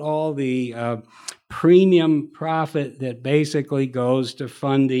 take out all the premium profit that basically goes to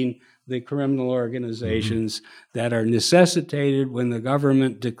funding the criminal organizations that are necessitated when the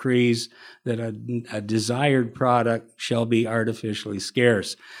government decrees that a desired product shall be artificially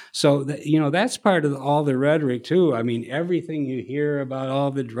scarce. So, that's part of all the rhetoric, too. I mean, everything you hear about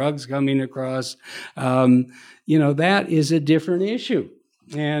all the drugs coming across, that is a different issue.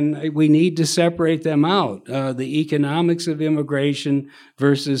 And we need to separate them out, the economics of immigration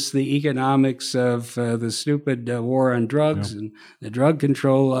versus the economics of the stupid war on drugs and the drug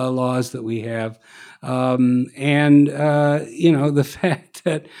control laws that we have. The fact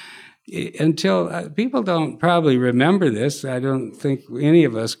that until people don't probably remember this, I don't think any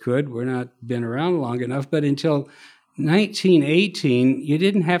of us could. We're not been around long enough, but until 1918, you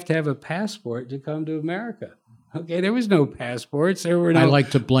didn't have to have a passport to come to America. Okay, there was no passports. There were no. I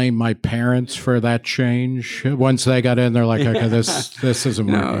like to blame my parents for that change. Once they got in, they're like, "Okay, this isn't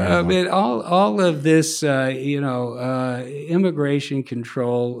working." I mean, all of this, immigration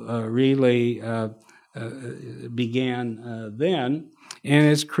control really began then, and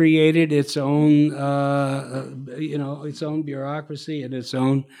it's created its own, its own bureaucracy and its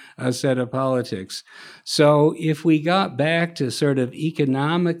own set of politics. So, if we got back to sort of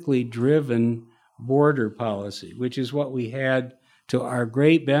economically driven border policy, which is what we had to our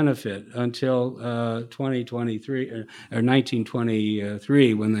great benefit until 2023 or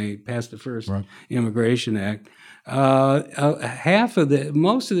 1923 when they passed the first Immigration Act.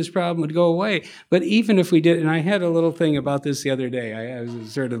 most of this problem would go away. But even if we did, and I had a little thing about this the other day, I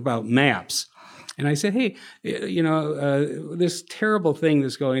was sort of about maps. And I said, hey, this terrible thing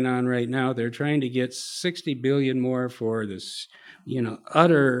that's going on right now, they're trying to get $60 billion more for this,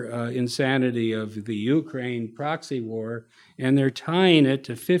 utter insanity of the Ukraine proxy war, and they're tying it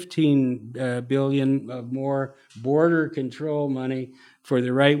to $15 billion of more border control money for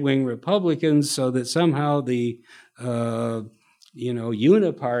the right-wing Republicans, so that somehow the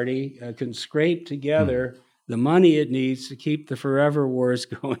uniparty can scrape together the money it needs to keep the forever wars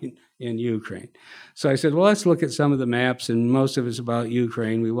going in Ukraine. So I said, well, let's look at some of the maps, and most of it's about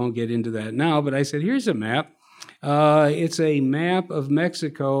Ukraine. We won't get into that now, but I said, here's a map. It's a map of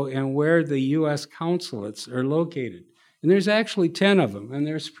Mexico and where the U.S. consulates are located. And there's actually 10 of them, and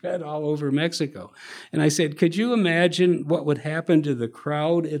they're spread all over Mexico. And I said, could you imagine what would happen to the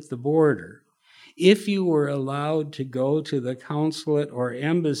crowd at the border if you were allowed to go to the consulate or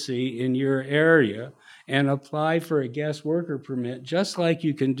embassy in your area and apply for a guest worker permit, just like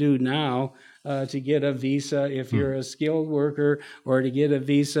you can do now to get a visa if you're a skilled worker, or to get a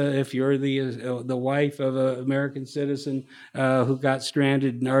visa if you're the wife of an American citizen who got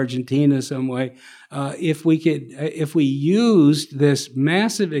stranded in Argentina some way. If we used this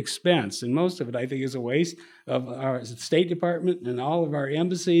massive expense, and most of it I think is a waste of our State Department and all of our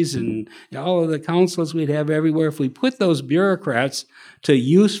embassies and all of the consulates we'd have everywhere, if we put those bureaucrats to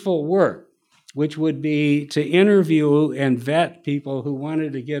useful work, which would be to interview and vet people who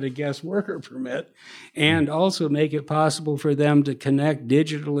wanted to get a guest worker permit, and also make it possible for them to connect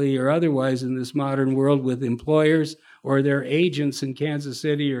digitally or otherwise in this modern world with employers or their agents in Kansas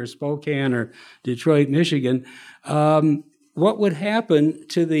City or Spokane or Detroit, Michigan. What would happen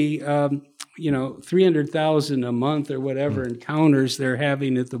to the 300,000 a month or whatever encounters they're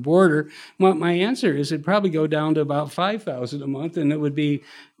having at the border? Well, my answer is it'd probably go down to about 5,000 a month, and it would be,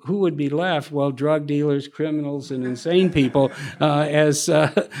 who would be left? Well, drug dealers, criminals, and insane people, as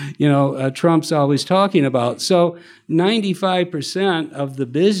Trump's always talking about. So 95% of the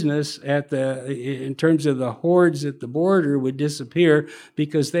business in terms of the hordes at the border would disappear,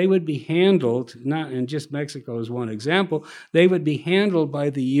 because they would be handled, and just Mexico is one example, they would be handled by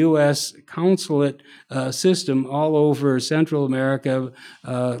the U.S. consulate system all over Central America,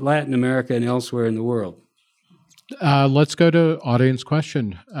 Latin America, and elsewhere in the world. Let's go to audience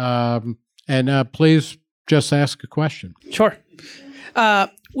question. And please just ask a question. Sure.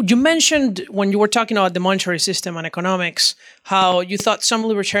 You mentioned when you were talking about the monetary system and economics, how you thought some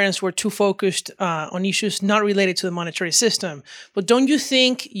libertarians were too focused on issues not related to the monetary system. But don't you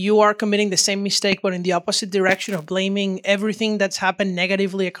think you are committing the same mistake, but in the opposite direction of blaming everything that's happened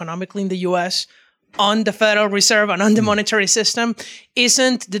negatively economically in the U.S. on the Federal Reserve and on the monetary system?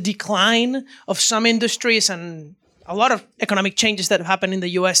 Isn't the decline of some industries and a lot of economic changes that have happened in the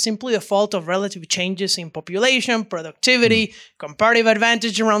U.S. simply the fault of relative changes in population, productivity, comparative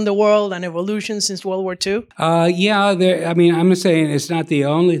advantage around the world, and evolution since World War II? I'm saying it's not the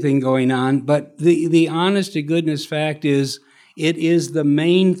only thing going on, but the honest to goodness fact is it is the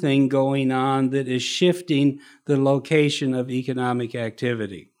main thing going on that is shifting the location of economic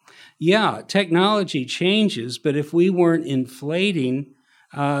activity. Yeah, technology changes, but if we weren't inflating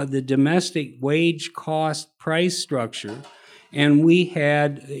the domestic wage cost price structure, and we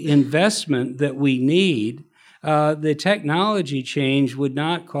had investment that we need, the technology change would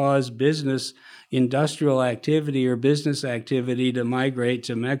not cause business industrial activity or business activity to migrate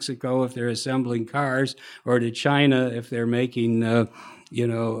to Mexico if they're assembling cars, or to China if they're making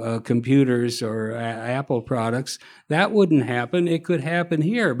computers or Apple products. That wouldn't happen. It could happen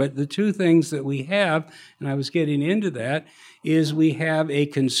here. But the two things that we have, and I was getting into that, is we have a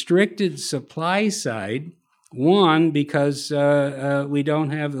constricted supply side. One, because we don't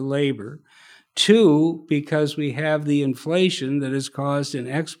have the labor. Two, because we have the inflation that has caused an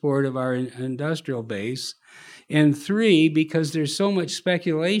export of our industrial base. And three, because there's so much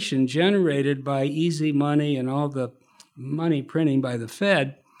speculation generated by easy money and all the money printing by the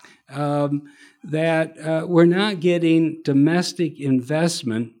Fed, that we're not getting domestic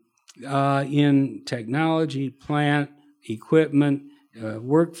investment in technology, plant, equipment,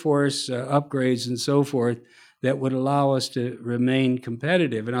 workforce upgrades, and so forth, that would allow us to remain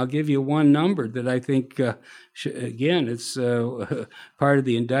competitive. And I'll give you one number that I think, again, it's part of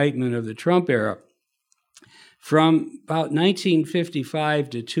the indictment of the Trump era. From about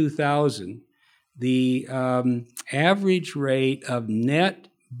 1955 to 2000, the average rate of net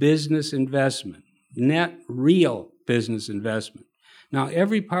business investment, net real business investment. Now,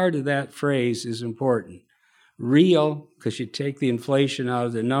 every part of that phrase is important. Real, because you take the inflation out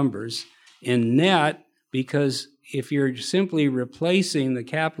of the numbers, and net, because if you're simply replacing the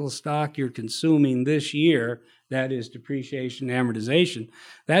capital stock you're consuming this year, that is depreciation and amortization,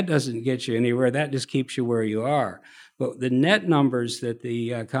 that doesn't get you anywhere. That just keeps you where you are. But the net numbers that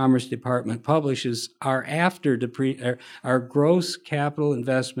the Commerce Department publishes are after our gross capital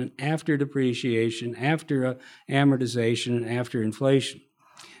investment after depreciation, after amortization, and after inflation.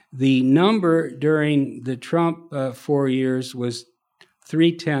 The number during the Trump 4 years was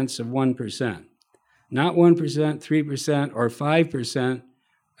 0.3%. Not 1%, 3%, or 5%,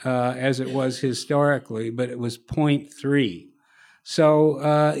 as it was historically, but it was 0.3. So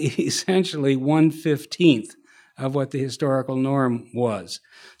essentially 1/15 of what the historical norm was.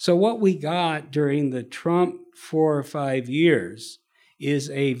 So what we got during the Trump 4 or 5 years is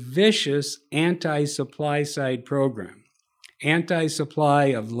a vicious anti-supply side program. Anti-supply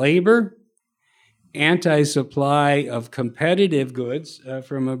of labor, anti-supply of competitive goods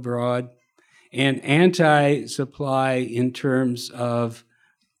from abroad, and anti-supply in terms of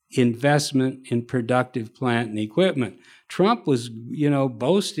investment in productive plant and equipment. Trump was,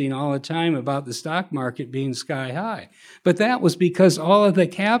 boasting all the time about the stock market being sky high. But that was because all of the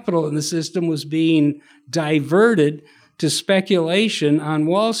capital in the system was being diverted to speculation on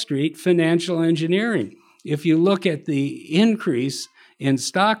Wall Street, financial engineering. If you look at the increase in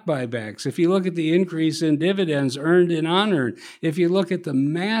stock buybacks, if you look at the increase in dividends earned and unearned, if you look at the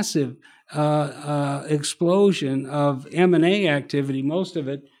massive explosion of M&A activity, most of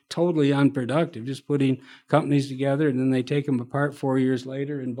it totally unproductive, just putting companies together and then they take them apart 4 years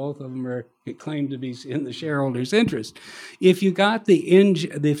later and both of them are claimed to be in the shareholders' interest. If you got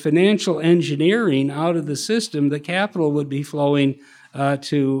the financial engineering out of the system, the capital would be flowing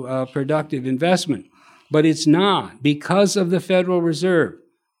to productive investment. But it's not because of the Federal Reserve.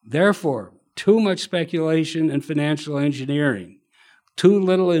 Therefore, too much speculation and financial engineering, too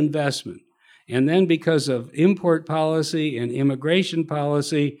little investment. And then because of import policy and immigration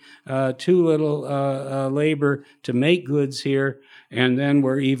policy, too little labor to make goods here. And then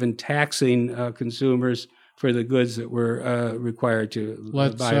we're even taxing consumers for the goods that we're required to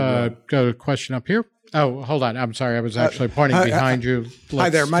Let's buy. Go to a question up here. Oh, hold on. I'm sorry. I was actually pointing behind you. Hi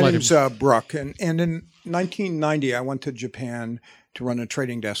there. My name's Brooke. And in 1990, I went to Japan to run a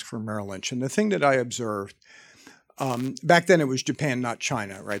trading desk for Merrill Lynch. And the thing that I observed, back then it was Japan, not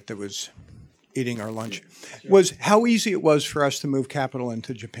China, right, that was eating our lunch, was how easy it was for us to move capital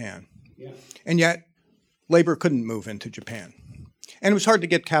into Japan. Yeah. And yet, labor couldn't move into Japan. And it was hard to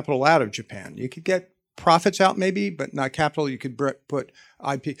get capital out of Japan. You could get profits out maybe, but not capital. You could put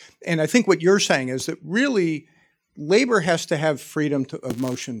IP. And I think what you're saying is that really labor has to have freedom of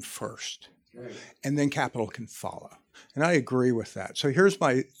motion first, right, and then capital can follow. And I agree with that. So here's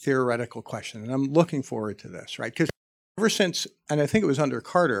my theoretical question, and I'm looking forward to this, right? Because ever since, and I think it was under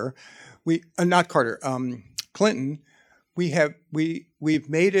Carter, Clinton, we've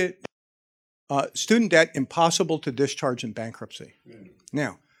made it student debt impossible to discharge in bankruptcy. Right.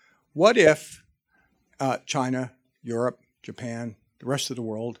 Now, what if China, Europe, Japan, the rest of the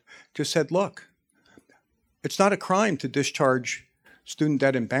world just said, look, it's not a crime to discharge student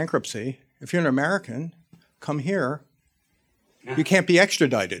debt in bankruptcy. If you're an American, come here. You can't be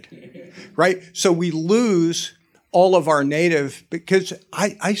extradited, right? So we lose all of our native, because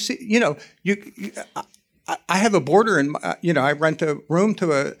I see, I have a boarder and, I rent a room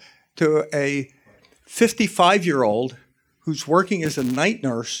to a 55-year-old who's working as a night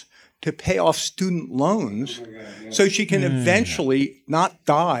nurse to pay off student loans so she can eventually not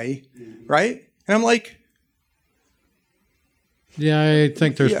die, right? And I'm like, yeah, I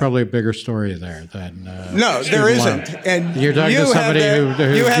think there's probably a bigger story there than no, there isn't. And you're talking to somebody who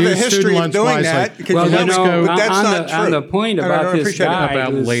you have a history of doing that. Well, but that's not true. On the point about this guy,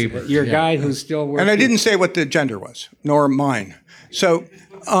 about labor, your guy who's still working. And I didn't say what the gender was, nor mine. So,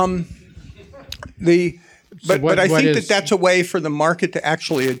 but I think that's a way for the market to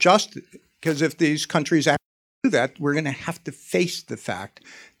actually adjust. Because if these countries actually do that, we're going to have to face the fact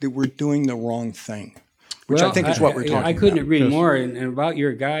that we're doing the wrong thing. Which I think is what we're talking about. I couldn't agree more. And about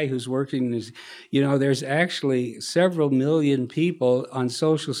your guy who's working, there's actually several million people on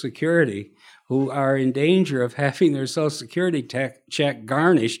Social Security who are in danger of having their Social Security check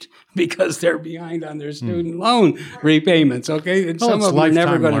garnished because they're behind on their student loan repayments, okay? And some of them are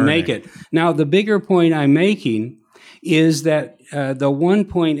never going to make it. Now, the bigger point I'm making is that the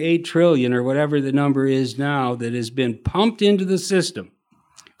 1.8 trillion or whatever the number is now that has been pumped into the system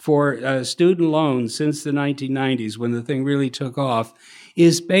for student loans since the 1990s, when the thing really took off,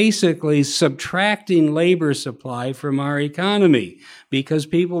 is basically subtracting labor supply from our economy, because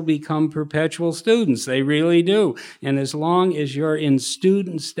people become perpetual students. They really do. And as long as you're in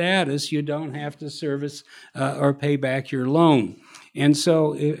student status, you don't have to service or pay back your loan. And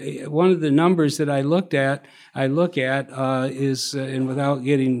so one of the numbers that I look at is, and without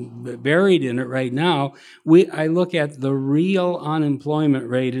getting buried in it right now, I look at the real unemployment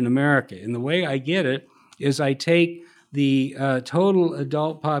rate in America. And the way I get it is I take the total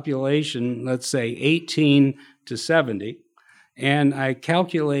adult population, let's say 18 to 70, and I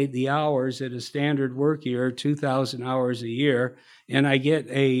calculate the hours at a standard work year, 2,000 hours a year, and I get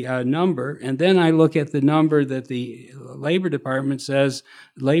a number, and then I look at the number that the Labor Department says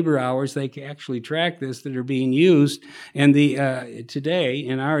labor hours, they can actually track this, that are being used, and today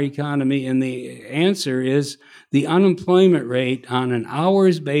in our economy, and the answer is the unemployment rate on an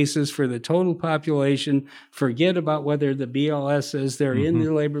hours basis for the total population, forget about whether the BLS says they're in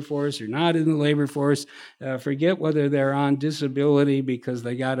the labor force or not in the labor force, forget whether they're on disability because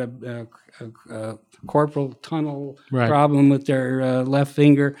they got a corporal tunnel problem with their left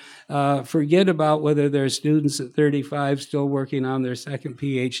finger. Forget about whether they're students at 35 still working on their second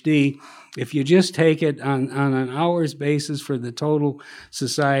PhD. If you just take it on an hours basis for the total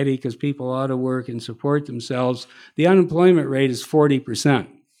society, because people ought to work and support themselves, the unemployment rate is 40%.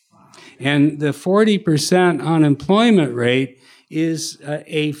 And the 40% unemployment rate is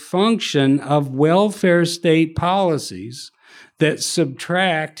a function of welfare state policies that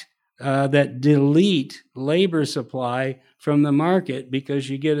subtract that delete labor supply from the market, because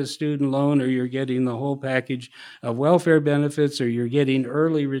you get a student loan, or you're getting the whole package of welfare benefits, or you're getting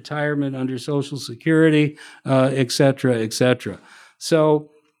early retirement under Social Security, et cetera, et cetera. So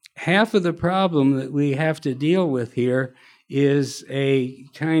half of the problem that we have to deal with here is a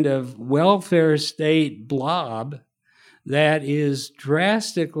kind of welfare state blob that is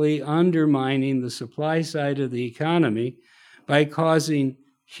drastically undermining the supply side of the economy by causing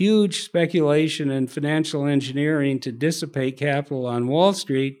huge speculation and financial engineering to dissipate capital on Wall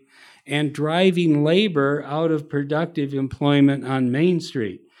Street, and driving labor out of productive employment on Main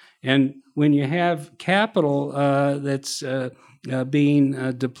Street. And when you have capital that's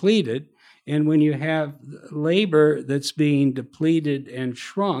being depleted, and when you have labor that's being depleted and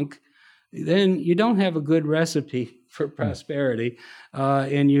shrunk, then you don't have a good recipe for prosperity,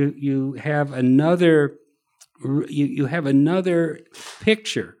 and you have another. You have another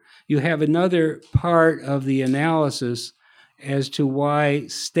picture. You have another part of the analysis as to why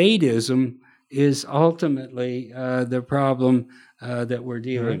statism is ultimately the problem that we're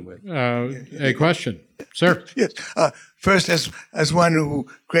dealing with. A question, sir? Yes. First, as one who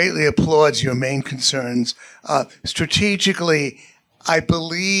greatly applauds your main concerns, strategically, I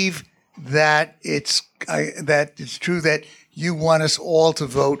believe that it's true that you want us all to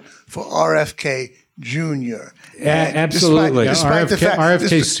vote for RFK Jr. Absolutely. Despite the fact,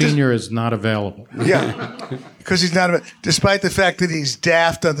 RFK Sr. is not available. Yeah, because he's not. Despite the fact that he's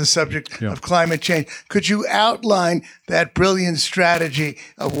daft on the subject of climate change, could you outline that brilliant strategy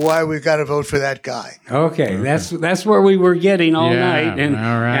of why we've got to vote for that guy? Okay. That's where we were getting all night, and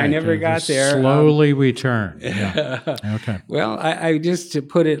I never got there. Slowly we turn. Yeah. Okay. Well, I just, to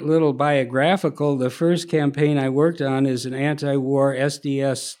put it a little biographical, the first campaign I worked on as an anti-war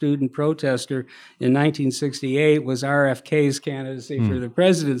SDS student protester in 1968 was RFK's candidacy for the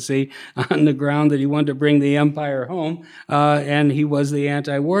presidency, on the ground that he wanted to bring the empire home, and he was the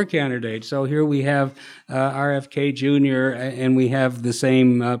anti-war candidate. So here we have RFK Jr., and we have the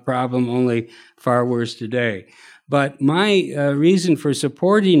same problem, only far worse today. But my reason for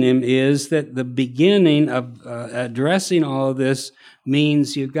supporting him is that the beginning of addressing all of this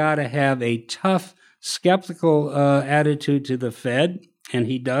means you've got to have a tough, skeptical attitude to the Fed. And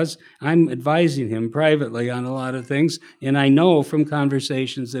he does. I'm advising him privately on a lot of things, and I know from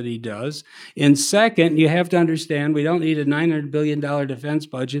conversations that he does. And second, you have to understand we don't need a $900 billion defense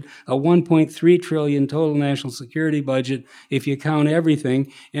budget, a $1.3 trillion total national security budget if you count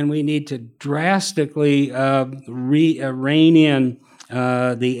everything, and we need to drastically rein in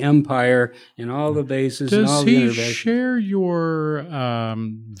the empire and all the bases and all the interventions. Does he share your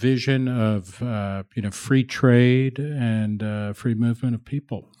vision of free trade and free movement of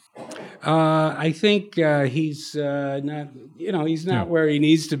people? I think he's not. He's not where he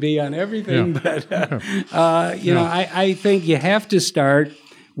needs to be on everything. But I think you have to start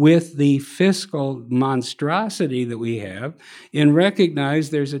with the fiscal monstrosity that we have, and recognize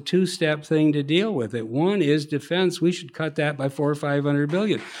there's a two-step thing to deal with it. One is defense. We should cut that by $400 or $500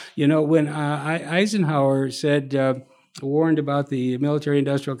 billion. When Eisenhower said warned about the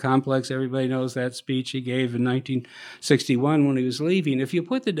military-industrial complex. Everybody knows that speech he gave in 1961 when he was leaving. If you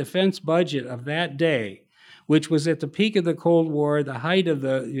put the defense budget of that day, which was at the peak of the Cold War, the height of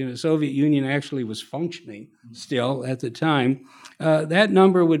the Soviet Union actually was functioning still at the time, that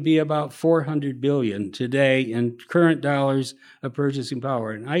number would be about $400 billion today in current dollars of purchasing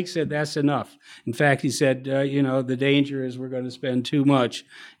power. And Ike said that's enough. In fact, he said, the danger is we're going to spend too much.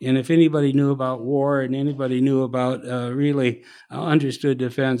 And if anybody knew about war and anybody knew about really understood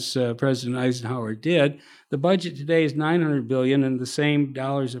defense, President Eisenhower did. The budget today is $900 billion and the same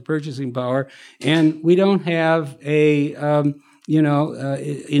dollars of purchasing power, and we don't have a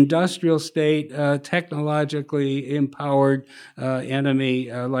industrial state, technologically empowered enemy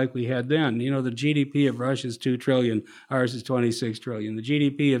like we had then. The GDP of Russia is $2 trillion, ours is $26 trillion. The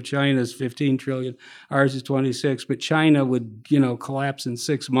GDP of China is $15 trillion, ours is $26. But China would, collapse in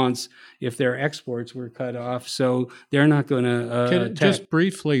 6 months if their exports were cut off. So they're not going to. Just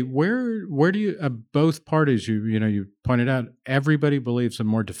briefly, where do you both parties? You pointed out everybody believes in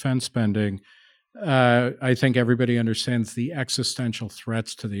more defense spending. I think everybody understands the existential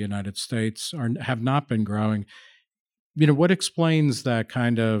threats to the United States have not been growing. What explains that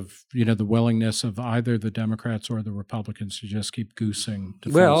kind of, the willingness of either the Democrats or the Republicans to just keep goosing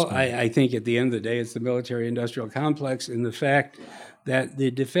defense spending? I think at the end of the day, it's the military-industrial complex and the fact that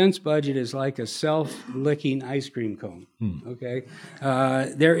the defense budget is like a self-licking ice cream cone, okay?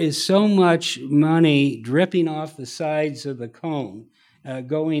 There is so much money dripping off the sides of the cone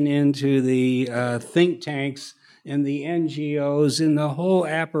going into the think tanks and the NGOs and the whole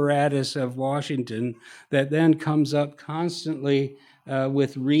apparatus of Washington that then comes up constantly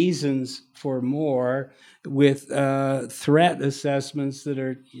with reasons for more, with threat assessments that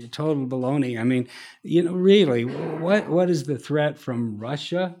are total baloney. I mean, really, what is the threat from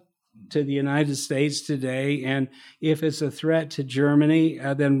Russia to the United States today? And if it's a threat to Germany,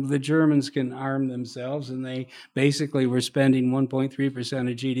 then the Germans can arm themselves, and they basically were spending 1.3%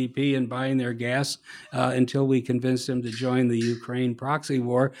 of GDP and buying their gas until we convinced them to join the Ukraine proxy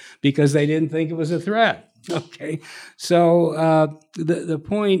war because they didn't think it was a threat. Okay, so the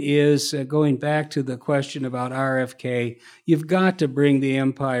point is, going back to the question about RFK, you've got to bring the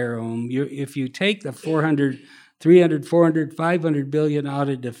empire home. If you take the 300, 400, 500 billion out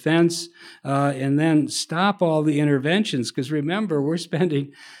of defense, and then stop all the interventions. Because remember, we're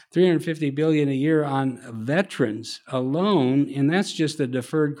spending 350 billion a year on veterans alone, and that's just the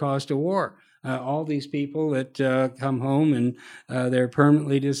deferred cost of war. All these people that come home and they're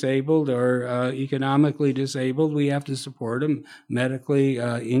permanently disabled or economically disabled, we have to support them medically,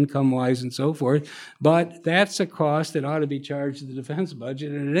 income-wise, and so forth. But that's a cost that ought to be charged to the defense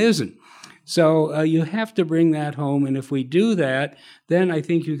budget, and it isn't. So you have to bring that home, and if we do that, then I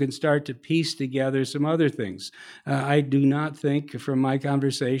think you can start to piece together some other things. I do not think, from my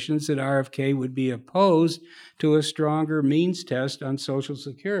conversations, that RFK would be opposed to a stronger means test on Social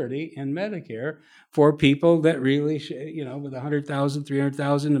Security and Medicare for people that really, with 100,000,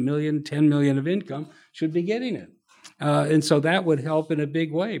 300,000, a million, 10 million of income should be getting it. And so that would help in a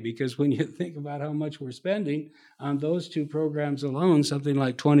big way, because when you think about how much we're spending on those two programs alone, something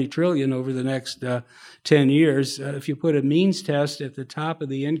like $20 trillion over the next 10 years, if you put a means test at the top of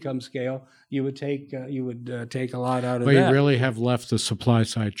the income scale, you would take a lot out of that. But you really have left the supply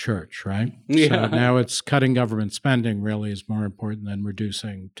side church, right? Yeah. So now it's cutting government spending really is more important than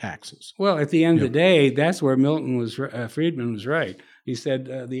reducing taxes. Well, at the end of the day, that's where Friedman was right. He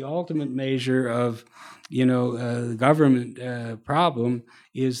said the ultimate measure of the government problem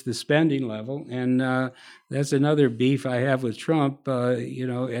is the spending level, and that's another beef I have with Trump.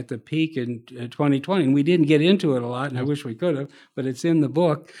 At the peak in 2020, and we didn't get into it a lot, and I wish we could have, but it's in the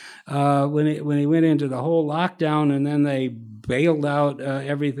book. When he went into the whole lockdown, and then they bailed out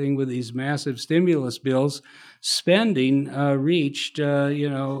everything with these massive stimulus bills, spending reached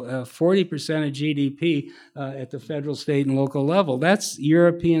 40% of GDP at the federal, state, and local level. That's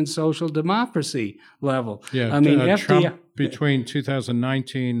European social democracy level. Yeah, I mean, Trump, between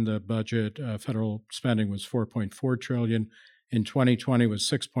 2019, the budget federal spending was $4.4 trillion. In 2020, was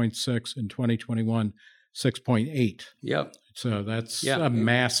 6.6. In 2021, 6.8. Yep. So that's a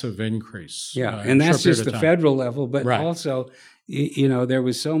massive increase. Yeah, and that's just the federal level, but right. Also, there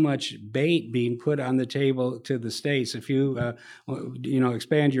was so much bait being put on the table to the states. If you,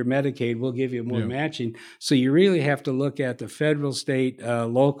 expand your Medicaid, we'll give you more matching. So you really have to look at the federal, state,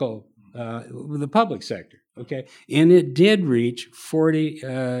 local, the public sector. Okay, and it did reach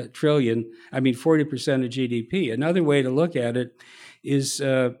 40 trillion. I mean, 40% of GDP. Another way to look at it is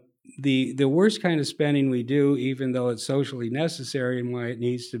the worst kind of spending we do, even though it's socially necessary and why it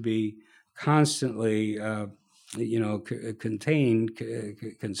needs to be constantly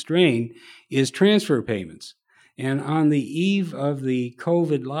constrain, is transfer payments. And on the eve of the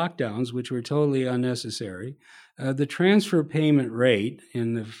COVID lockdowns, which were totally unnecessary, the transfer payment rate,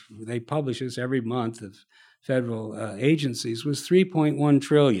 they publish this every month of federal agencies, was $3.1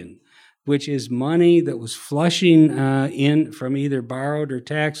 trillion, which is money that was flushing in from either borrowed or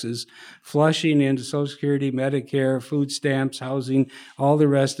taxes, flushing into Social Security, Medicare, food stamps, housing, all the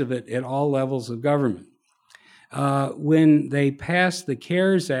rest of it at all levels of government. When they passed the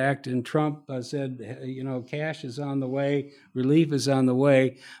CARES Act and Trump said, cash is on the way, relief is on the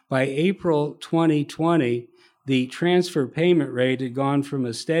way, by April 2020, the transfer payment rate had gone from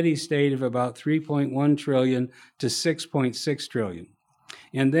a steady state of about 3.1 trillion to 6.6 trillion.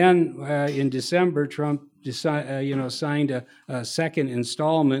 And then in December, Trump signed a second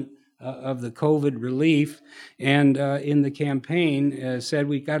installment of the COVID relief, and in the campaign said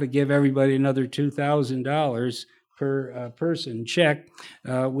we got to give everybody another $2,000 per person check,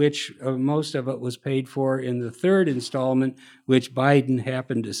 which most of it was paid for in the third installment, which Biden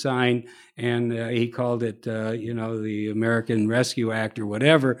happened to sign, and he called it, the American Rescue Act or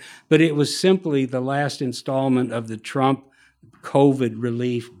whatever, but it was simply the last installment of the Trump COVID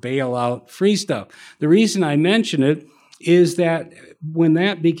relief, bailout, free stuff. The reason I mention it is that when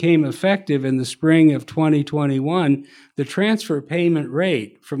that became effective in the spring of 2021, the transfer payment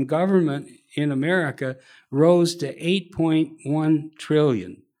rate from government in America rose to 8.1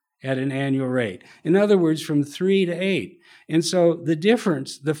 trillion at an annual rate. In other words, from 3 to 8. And so the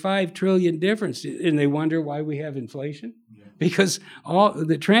difference, the 5 trillion difference, and they wonder why we have inflation? Because all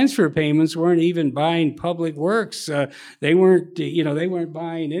the transfer payments weren't even buying public works. They weren't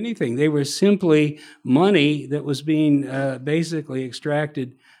buying anything. They were simply money that was being basically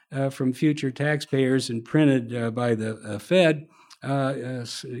extracted from future taxpayers and printed by the Fed,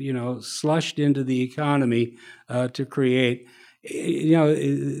 slushed into the economy to create.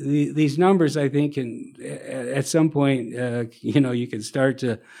 These numbers, I think, at some point, you can start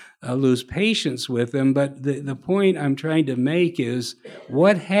to lose patience with them. But the point I'm trying to make is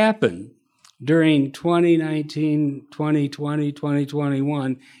what happened during 2019, 2020,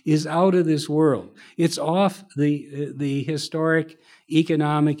 2021 is out of this world. It's off the historic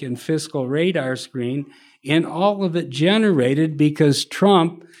economic and fiscal radar screen, and all of it generated because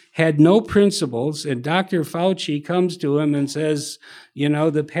Trump had no principles, and Dr. Fauci comes to him and says,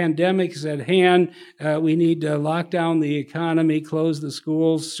 the pandemic's at hand, we need to lock down the economy, close the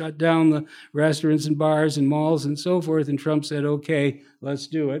schools, shut down the restaurants and bars and malls and so forth, and Trump said, okay, let's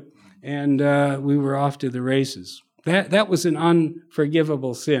do it, and we were off to the races. That was an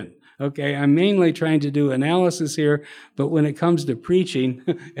unforgivable sin. Okay, I'm mainly trying to do analysis here, but when it comes to preaching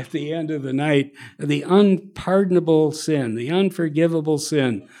at the end of the night, the unpardonable sin, the unforgivable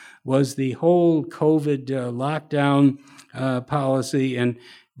sin was the whole COVID lockdown policy, and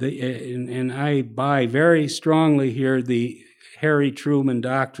I buy very strongly here the Harry Truman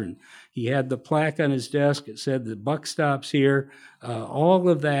doctrine. He had the plaque on his desk. It said the buck stops here. All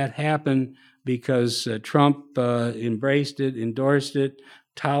of that happened because Trump embraced it, endorsed it,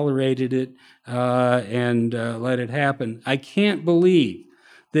 tolerated it, and let it happen. I can't believe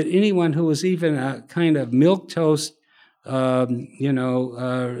that anyone who was even a kind of milquetoast,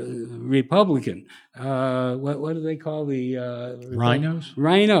 Republican, what do they call the rhinos?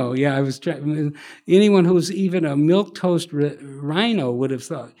 Rhino, yeah. Anyone who was even a milquetoast rhino would have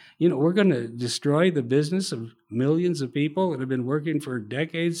thought, we're going to destroy the business of millions of people that have been working for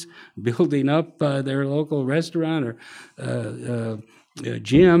decades, building up their local restaurant or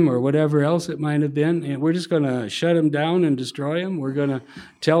gym or whatever else it might have been, and we're just going to shut them down and destroy them. We're going to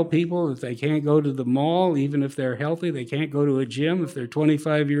tell people if they can't go to the mall, even if they're healthy, they can't go to a gym if they're a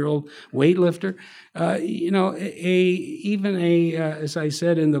 25-year-old weightlifter. As I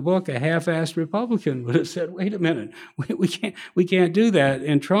said in the book, a half-assed Republican would have said, "Wait a minute, we can't do that."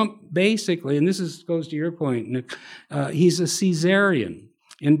 And Trump basically, and goes to your point, Nick, he's a Caesarian,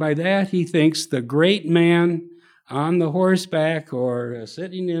 and by that he thinks the great man on the horseback or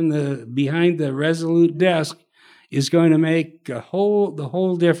sitting behind the resolute desk is going to make the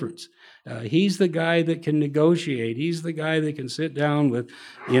whole difference. He's the guy that can negotiate. He's the guy that can sit down with,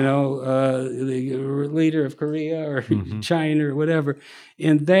 the leader of Korea or China or whatever.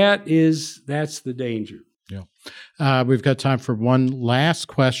 And that's the danger. Yeah. We've got time for one last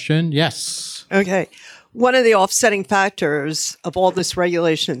question. Yes. Okay. One of the offsetting factors of all this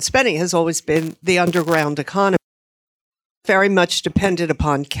regulation and spending has always been the underground economy, very much dependent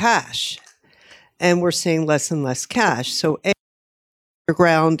upon cash. And we're seeing less and less cash. So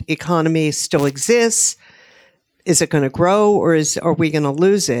underground economy still exists. Is it going to grow, or are we going to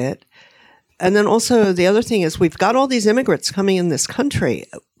lose it? And then also the other thing is we've got all these immigrants coming in this country.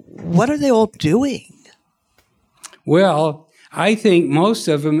 What are they all doing? Well, I think most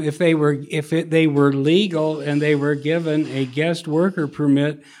of them, if they were legal and they were given a guest worker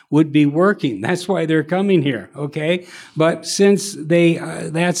permit, would be working. That's why they're coming here. Okay, but since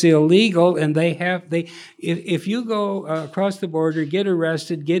that's illegal, and if you go across the border, get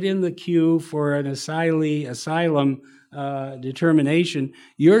arrested, get in the queue for an asylum determination,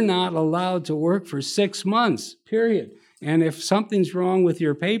 you're not allowed to work for 6 months. Period. And if something's wrong with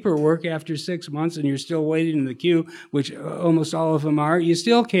your paperwork after 6 months and you're still waiting in the queue, which almost all of them are, you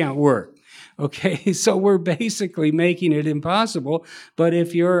still can't work. Okay, so we're basically making it impossible. But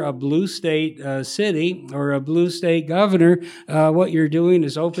if you're a blue state city or a blue state governor, what you're doing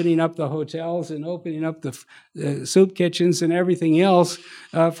is opening up the hotels and opening up the soup kitchens and everything else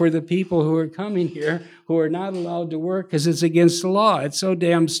for the people who are coming here who are not allowed to work because it's against the law. It's so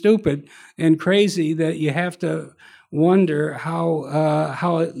damn stupid and crazy that you have to wonder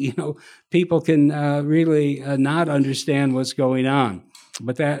how people can really not understand what's going on.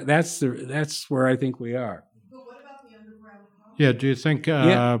 But that's where I think we are. But what about the underground economy? Yeah, do you think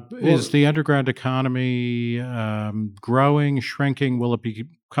is the underground economy growing, shrinking? Will it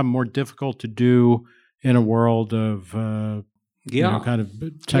become more difficult to do in a world of kind of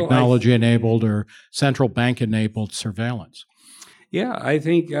technology-enabled or central bank-enabled surveillance? Yeah, I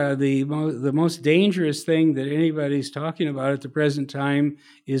think the most dangerous thing that anybody's talking about at the present time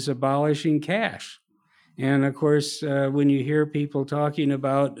is abolishing cash. And of course, when you hear people talking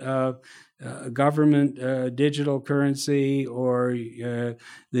about government digital currency or the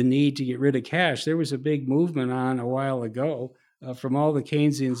need to get rid of cash, there was a big movement on a while ago from all the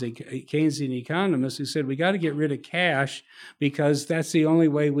Keynesian economists who said we got to get rid of cash because that's the only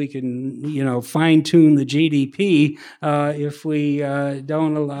way we can, fine-tune the GDP if we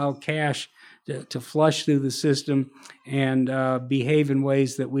don't allow cash to flush through the system and behave in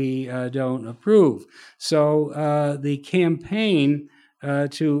ways that we don't approve. So the campaign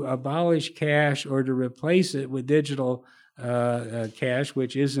to abolish cash or to replace it with digital cash,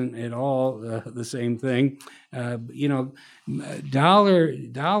 which isn't at all the same thing.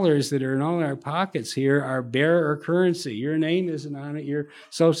 Dollars that are in all our pockets here are bearer currency. Your name isn't on it, your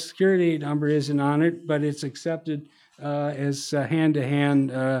social security number isn't on it, but it's accepted as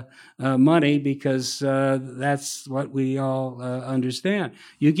hand-to-hand money because that's what we all understand.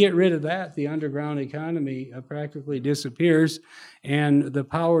 You get rid of that, the underground economy practically disappears, and the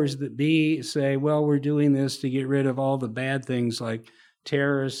powers that be say, well, we're doing this to get rid of all the bad things like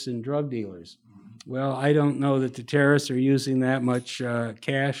terrorists and drug dealers. Well, I don't know that the terrorists are using that much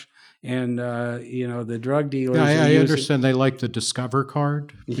cash. And, the drug dealers. I understand they like the Discover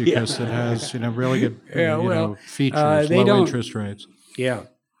card because it has, really good features, low interest rates. Yeah.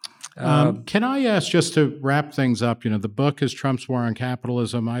 Can I ask, just to wrap things up, the book is Trump's War on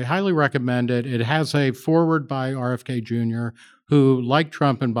Capitalism. I highly recommend it. It has a foreword by RFK Jr., who, like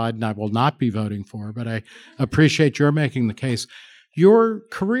Trump and Biden, I will not be voting for, but I appreciate your making the case. Your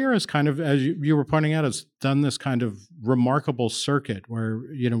career is kind of, as you were pointing out, has done this kind of remarkable circuit where,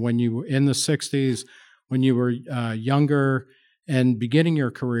 when you were in the 60s, when you were younger and beginning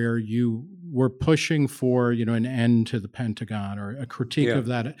your career, you were pushing for, an end to the Pentagon or a critique of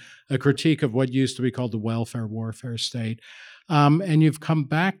that, a critique of what used to be called the welfare warfare state. And you've come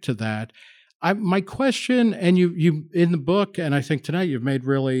back to that. My question, and you in the book, and I think tonight you've made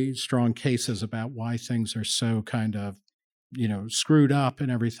really strong cases about why things are so kind of screwed up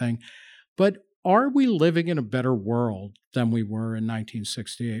and everything. But are we living in a better world than we were in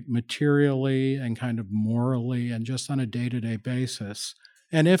 1968, materially and kind of morally and just on a day-to-day basis?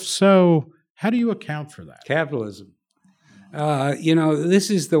 And if so, how do you account for that? Capitalism. This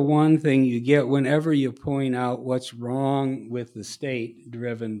is the one thing you get whenever you point out what's wrong with the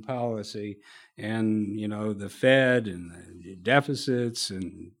state-driven policy and, the Fed and the deficits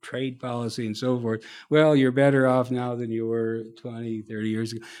and trade policy and so forth. Well, you're better off now than you were 20, 30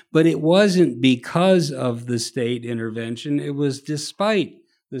 years ago. But it wasn't because of the state intervention. It was despite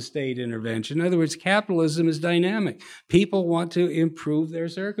the state intervention. In other words, capitalism is dynamic. People want to improve their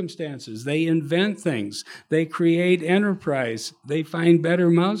circumstances. They invent things. They create enterprise. They find better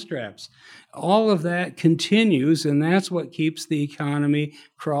mousetraps. All of that continues, and that's what keeps the economy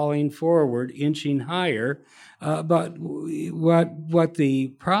crawling forward, inching higher. But what the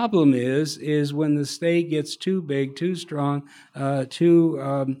problem is when the state gets too big, too strong,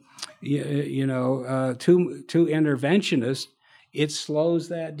 too interventionist, it slows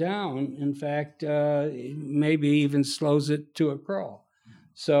that down. In fact, maybe even slows it to a crawl.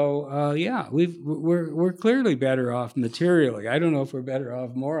 So yeah, we're clearly better off materially. I don't know if we're better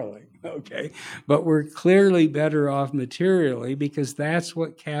off morally, okay, but we're clearly better off materially because that's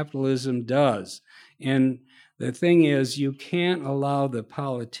what capitalism does. And the thing is, you can't allow the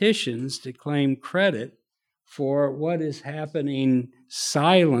politicians to claim credit for what is happening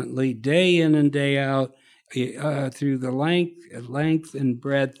silently, day in and day out, through the length and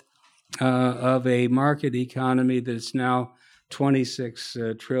breadth of a market economy that's now 26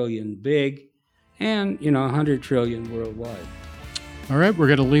 trillion big, and 100 trillion worldwide. All right, we're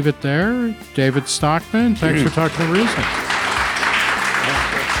going to leave it there. David Stockman, thanks for talking to Reason.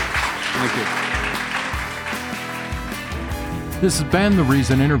 Thank you. This has been The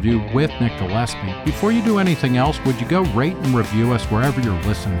Reason Interview with Nick Gillespie. Before you do anything else, would you go rate and review us wherever you're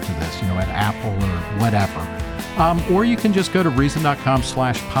listening to this, at Apple or whatever. Or you can just go to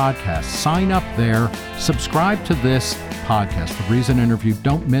reason.com/podcast. Sign up there. Subscribe to this podcast, The Reason Interview.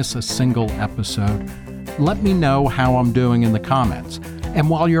 Don't miss a single episode. Let me know how I'm doing in the comments. And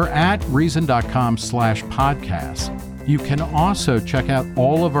while you're at reason.com/podcast, you can also check out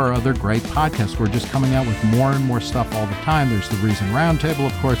all of our other great podcasts. We're just coming out with more and more stuff all the time. There's the Reason Roundtable,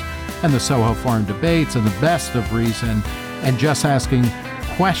 of course, and the Soho Forum Debates, and the Best of Reason, and Just Asking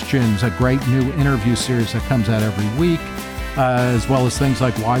Questions, a great new interview series that comes out every week, as well as things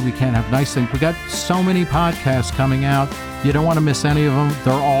like Why We Can't Have Nice Things. We got so many podcasts coming out. You don't want to miss any of them.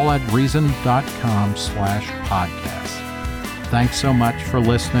 They're all at reason.com/podcast. Thanks so much for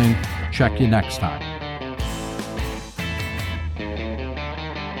listening. Check you next time.